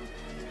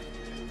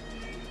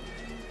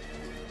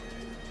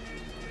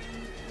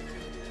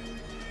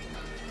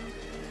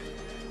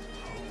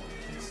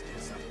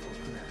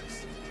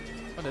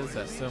 What is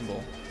that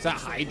symbol? Is that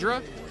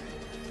Hydra?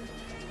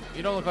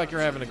 You don't look like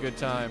you're having a good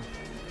time.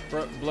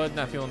 Blood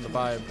not feeling the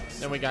vibe.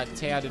 Then we got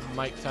tatted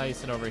Mike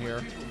Tyson over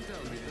here.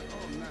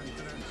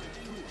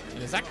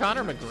 And is that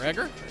Conor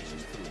McGregor?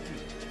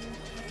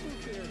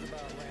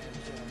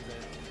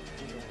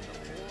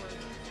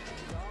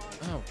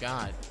 Oh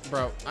God,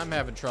 bro, I'm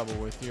having trouble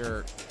with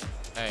your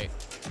Hey,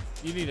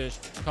 you need to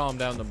calm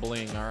down the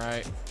bling, all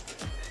right?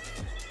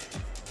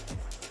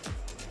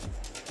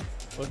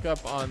 Look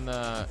up on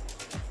the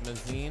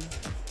Mazine.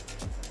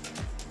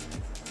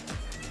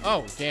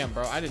 Oh, damn,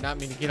 bro. I did not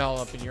mean to get all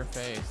up in your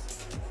face.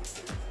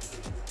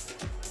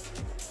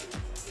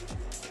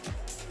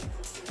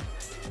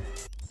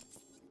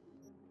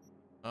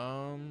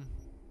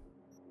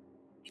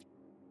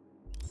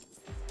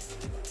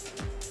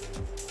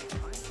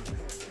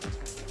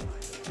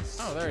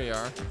 Oh, there you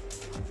are.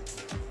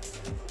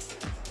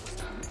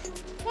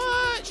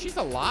 What? She's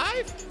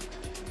alive?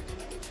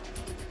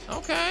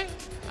 Okay.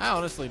 I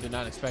honestly did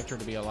not expect her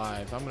to be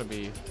alive. I'm going to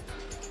be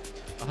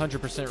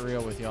 100%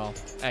 real with y'all.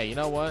 Hey, you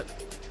know what?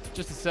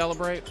 Just to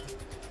celebrate,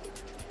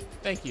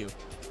 thank you.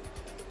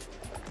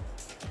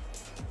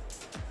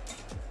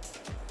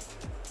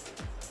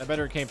 I bet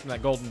it came from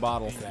that golden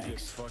bottle. He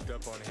gets fucked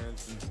up on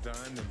Hansen's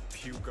dime and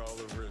puke all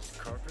over his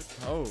carpets.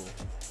 Oh.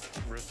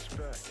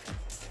 Respect.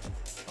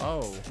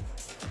 Oh.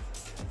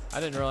 I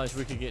didn't realize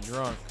we could get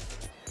drunk.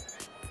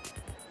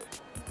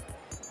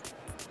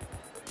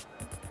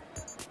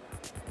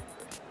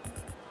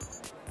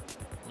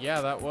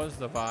 Yeah, that was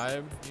the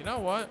vibe. You know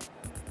what?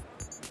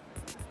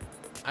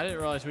 I didn't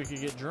realize we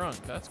could get drunk.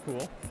 That's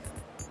cool.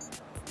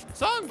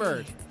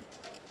 Songbird! Hey,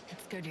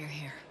 it's good you're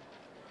here.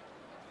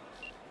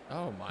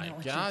 Oh my Not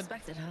what you god.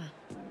 expected,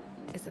 huh?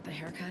 Is it the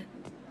haircut?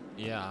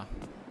 Yeah.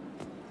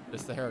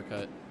 It's the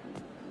haircut.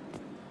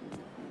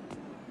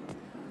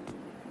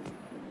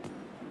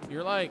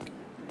 You're like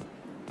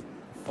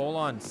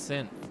full-on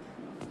synth.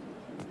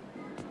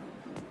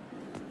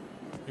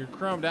 You're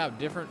chromed out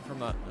different from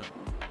the...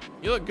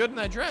 You look good in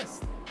that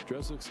dress.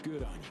 Dress looks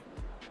good on you.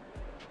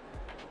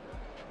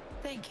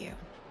 Thank you.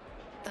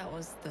 That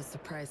was the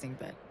surprising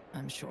bit,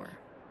 I'm sure.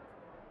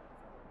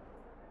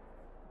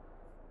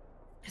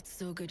 It's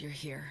so good you're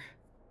here.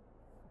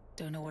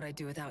 Don't know what I'd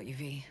do without you,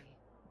 V.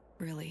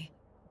 Really.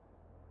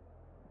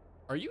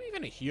 Are you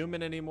even a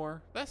human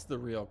anymore? That's the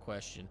real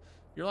question.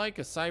 You're like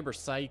a cyber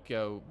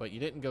psycho, but you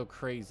didn't go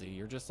crazy.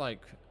 You're just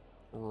like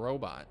a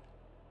robot.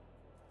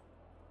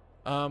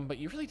 But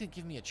you really didn't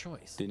give me a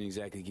choice. Didn't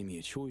exactly give me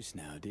a choice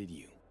now, did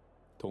you?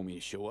 Told me to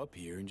show up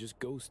here and just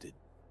ghosted.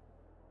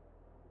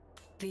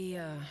 The,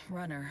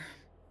 runner,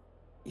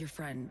 your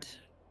friend,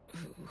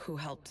 who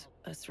helped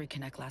us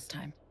reconnect last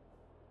time.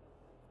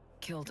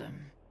 Killed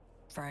him.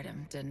 Fried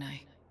him, didn't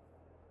I?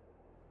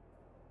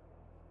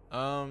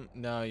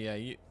 No, yeah,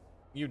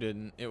 you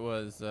didn't. It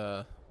was,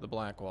 the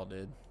Blackwall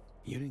did.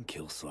 You didn't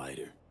kill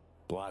Slider.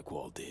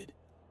 Blackwall did.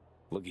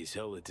 Lucky as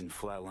hell it didn't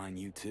flatline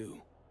you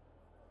too.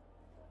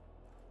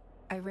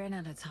 I ran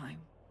out of time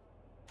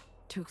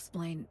to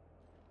explain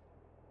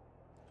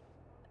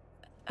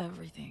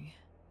everything.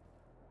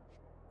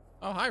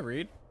 Oh, hi,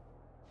 Reed.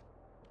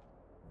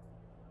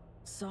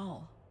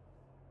 Saul,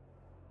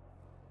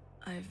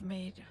 I've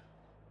made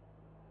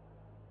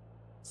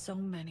so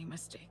many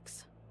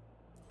mistakes.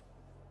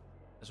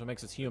 That's what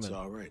makes us human. It's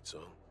all right,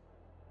 son.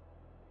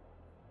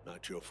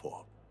 Not your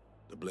fault.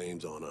 The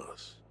blame's on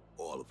us.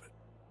 All of it.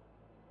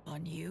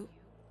 On you?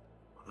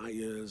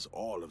 Yes,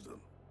 all of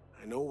them.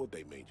 I know what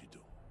they made you do.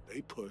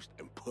 They pushed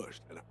and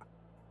pushed, and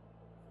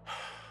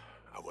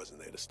I wasn't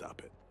there to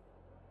stop it.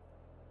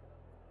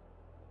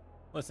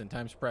 Listen,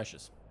 time's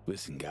precious.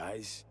 Listen,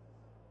 guys.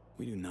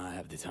 We do not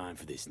have the time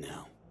for this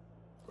now.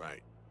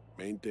 Right.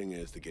 Main thing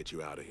is to get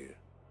you out of here.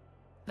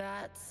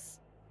 That's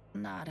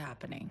not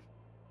happening.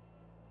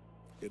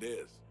 It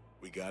is.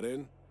 We got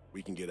in,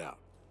 we can get out.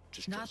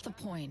 Just not the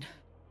point.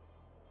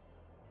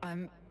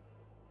 I'm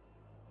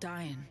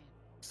dying,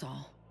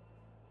 Saul.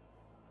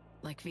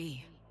 Like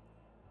V.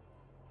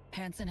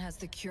 Hansen has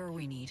the cure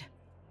we need.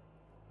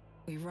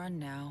 We run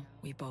now,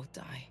 we both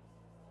die.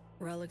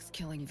 Relic's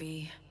killing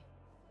V.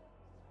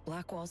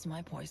 Blackwall's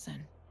my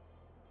poison.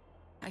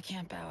 I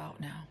can't bow out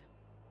now.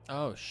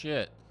 Oh,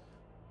 shit.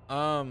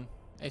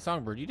 Hey,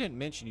 Songbird, you didn't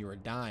mention you were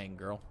dying,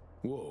 girl.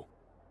 Whoa.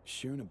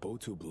 Sharing a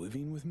boat to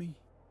oblivion with me?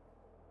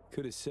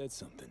 Could have said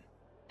something.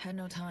 Had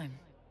no time.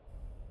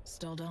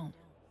 Still don't.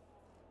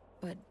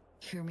 But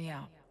hear me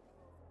out.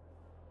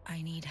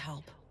 I need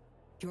help.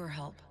 Your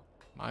help.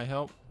 My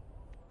help?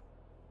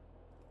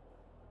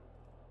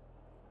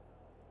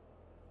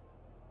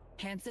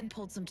 Hansen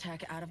pulled some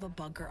tech out of a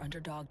bunker under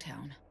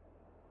Dogtown.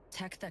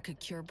 Tech that could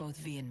cure both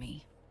V and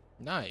me.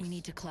 Nice. We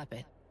need to clep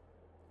it.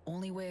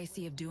 Only way I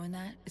see of doing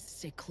that is to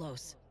stay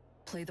close.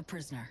 Play the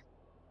prisoner.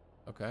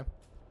 Okay.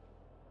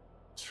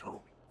 Show me.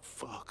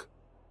 Fuck.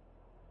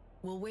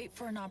 We'll wait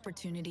for an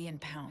opportunity and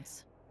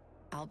pounce.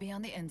 I'll be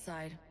on the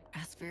inside.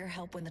 Ask for your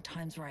help when the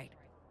time's right.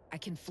 I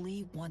can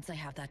flee once I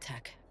have that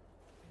tech.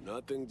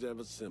 Nothing's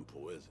ever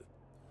simple, is it?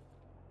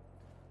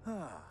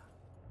 Ah.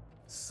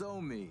 So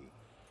me.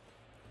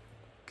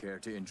 Care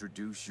to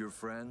introduce your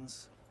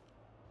friends?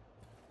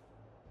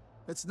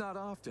 It's not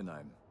often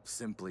I'm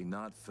simply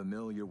not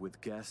familiar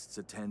with guests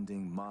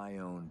attending my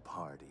own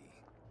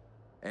party.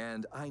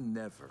 And I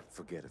never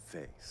forget a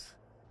face.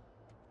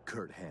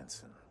 Kurt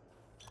Hansen.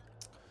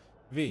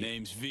 V.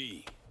 Name's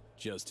V.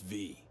 Just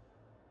V.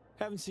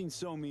 Haven't seen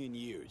Somi in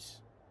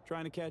years.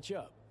 Trying to catch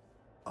up.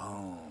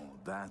 Oh,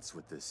 that's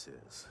what this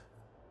is.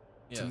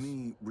 Yes. To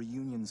me,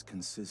 reunions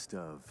consist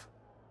of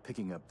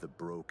picking up the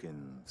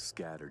broken,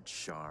 scattered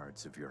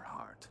shards of your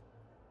heart.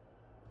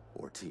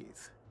 Or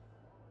teeth.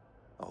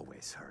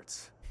 Always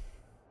hurts.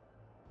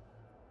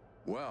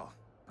 Well,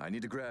 I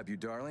need to grab you,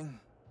 darling.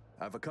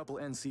 I have a couple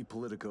NC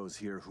politicos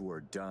here who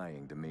are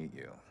dying to meet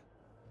you.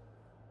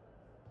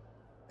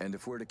 And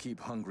if we're to keep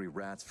hungry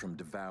rats from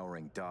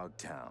devouring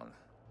Dogtown,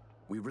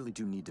 we really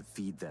do need to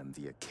feed them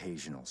the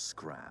occasional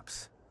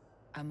scraps.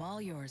 I'm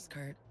all yours,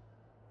 Kurt.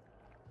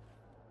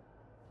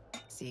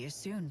 See you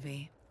soon,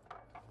 V.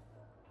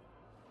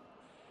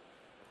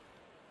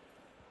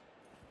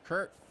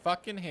 Kurt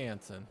fucking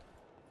Hansen.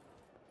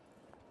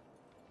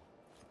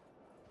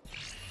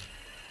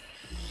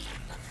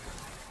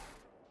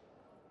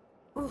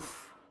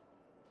 Oof.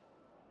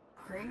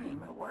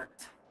 Premium, it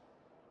worked.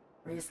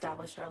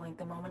 Reestablished our link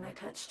the moment I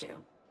touched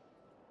you.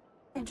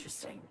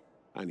 Interesting.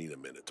 I need a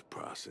minute to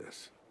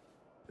process.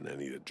 And I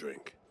need a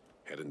drink.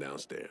 Heading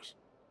downstairs.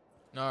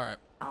 Alright.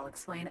 I'll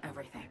explain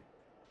everything.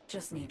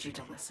 Just need you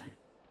to listen.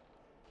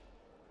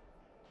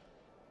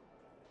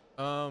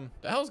 The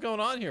hell's going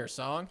on here,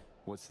 Song?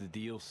 What's the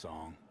deal,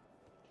 Song?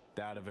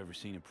 Doubt I've ever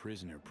seen a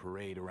prisoner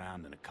parade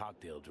around in a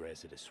cocktail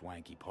dress at a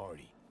swanky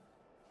party.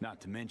 Not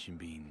to mention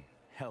being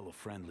hella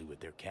friendly with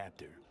their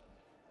captor.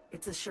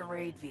 It's a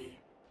charade, V.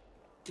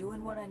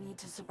 Doing what I need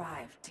to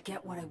survive, to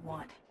get what I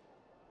want.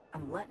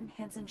 I'm letting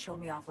Hansen show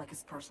me off like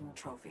his personal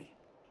trophy.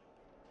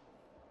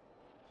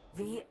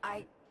 V,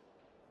 You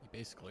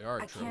basically are a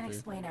trophy. I can't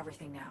explain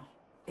everything now.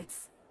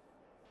 It's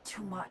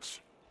too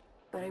much.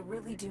 But I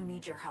really do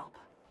need your help.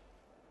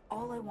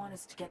 All I want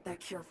is to get that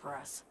cure for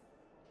us.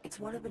 It's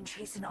what I've been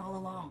chasing all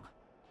along.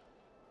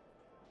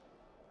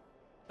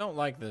 Don't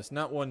like this,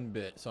 not one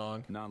bit,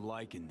 Song. Not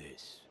liking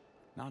this.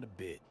 Not a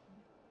bit.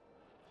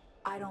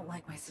 I don't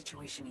like my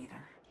situation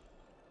either.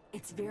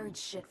 It's varied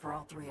shit for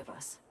all three of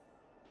us.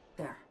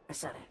 There, I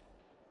said it.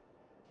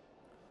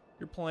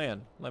 Your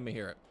plan, let me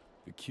hear it.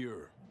 The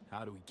cure,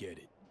 how do we get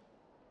it?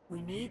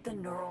 We need the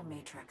neural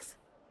matrix.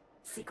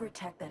 Secret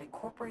tech that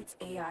incorporates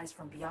AIs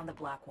from beyond the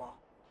Black Wall.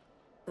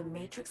 The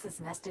matrix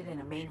is nested in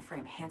a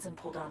mainframe Hansen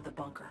pulled out of the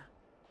bunker.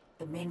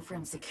 The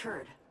mainframe's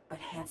secured, but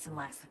Hansen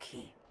lacks the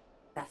key.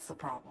 That's the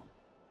problem.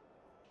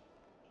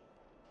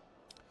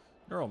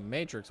 Neural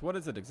matrix, what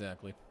is it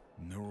exactly?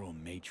 Neural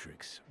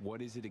matrix,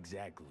 what is it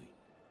exactly?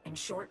 In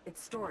short,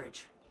 it's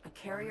storage. A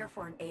carrier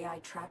for an AI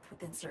trapped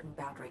within certain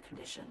boundary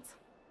conditions.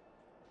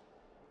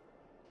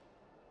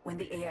 When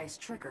the AI is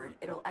triggered,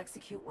 it'll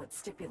execute what's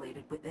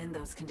stipulated within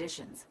those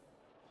conditions.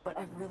 But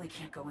I really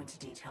can't go into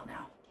detail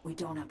now. We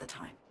don't have the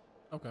time.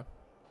 Okay.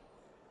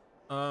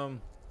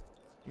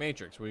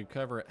 Matrix, we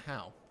cover it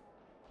how?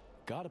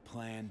 Got a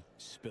plan,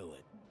 spill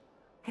it.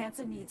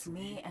 Hansen needs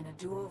me and a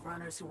duo of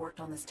runners who worked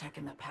on this tech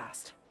in the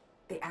past.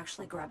 They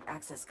actually grabbed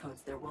access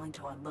codes they're willing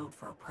to unload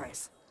for a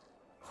price.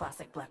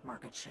 Classic black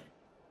market shit.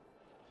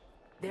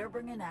 They're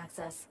bringing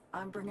access,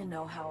 I'm bringing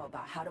know-how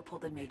about how to pull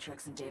the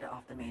matrix and data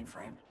off the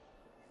mainframe.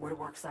 We're to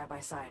work side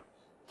by side,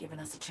 giving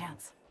us a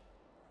chance.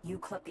 You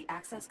clip the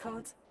access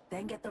codes,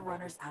 then get the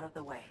runners out of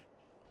the way.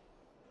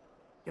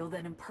 You'll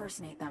then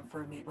impersonate them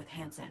for a meet with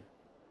Hansen.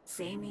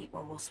 Say meet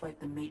or we'll swipe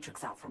the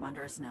matrix out from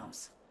under his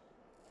nose.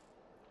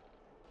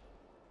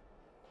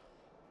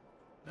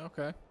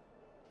 Okay.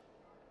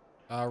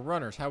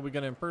 Runners, how are we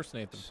gonna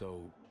impersonate them?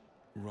 So,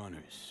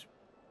 runners.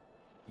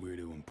 We're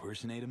to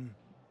impersonate them?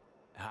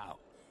 How?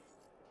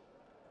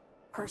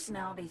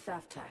 Personality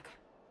theft tech.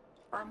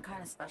 Firm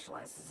kind of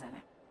specializes in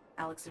it.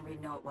 Alex and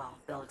Reed know it well.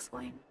 They'll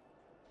explain.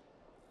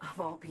 Of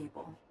all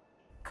people.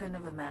 Couldn't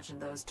have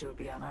imagined those two would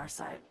be on our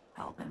side,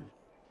 helping.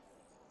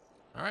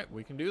 Alright,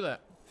 we can do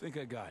that. Think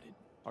I got it.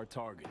 Our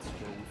targets,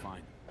 where we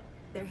find them.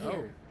 They're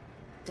here.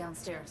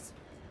 Downstairs.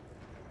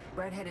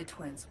 Red-headed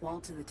twins,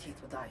 walled to the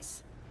teeth with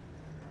ice.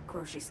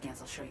 Grocery scans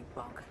will show you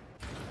bunk.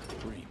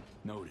 Green,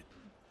 noted.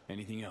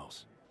 Anything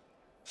else?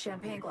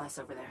 Champagne glass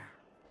over there.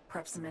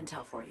 Prep some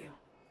intel for you.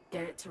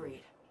 Get it to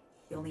Reed.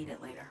 You'll need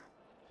it later.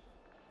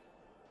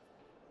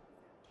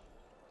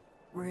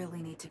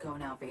 Really need to go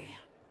now, V.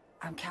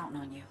 I'm counting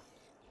on you.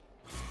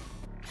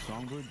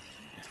 Songbird?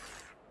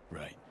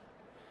 Right.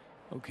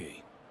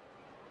 Okay.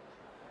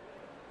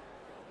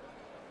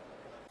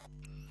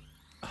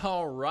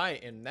 All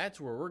right, and that's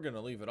where we're going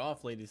to leave it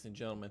off, ladies and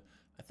gentlemen.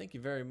 I thank you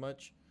very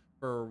much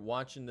for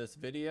watching this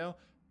video,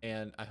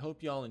 and I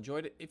hope y'all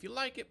enjoyed it. If you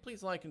like it,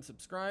 please like and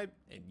subscribe,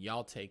 and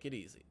y'all take it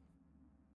easy.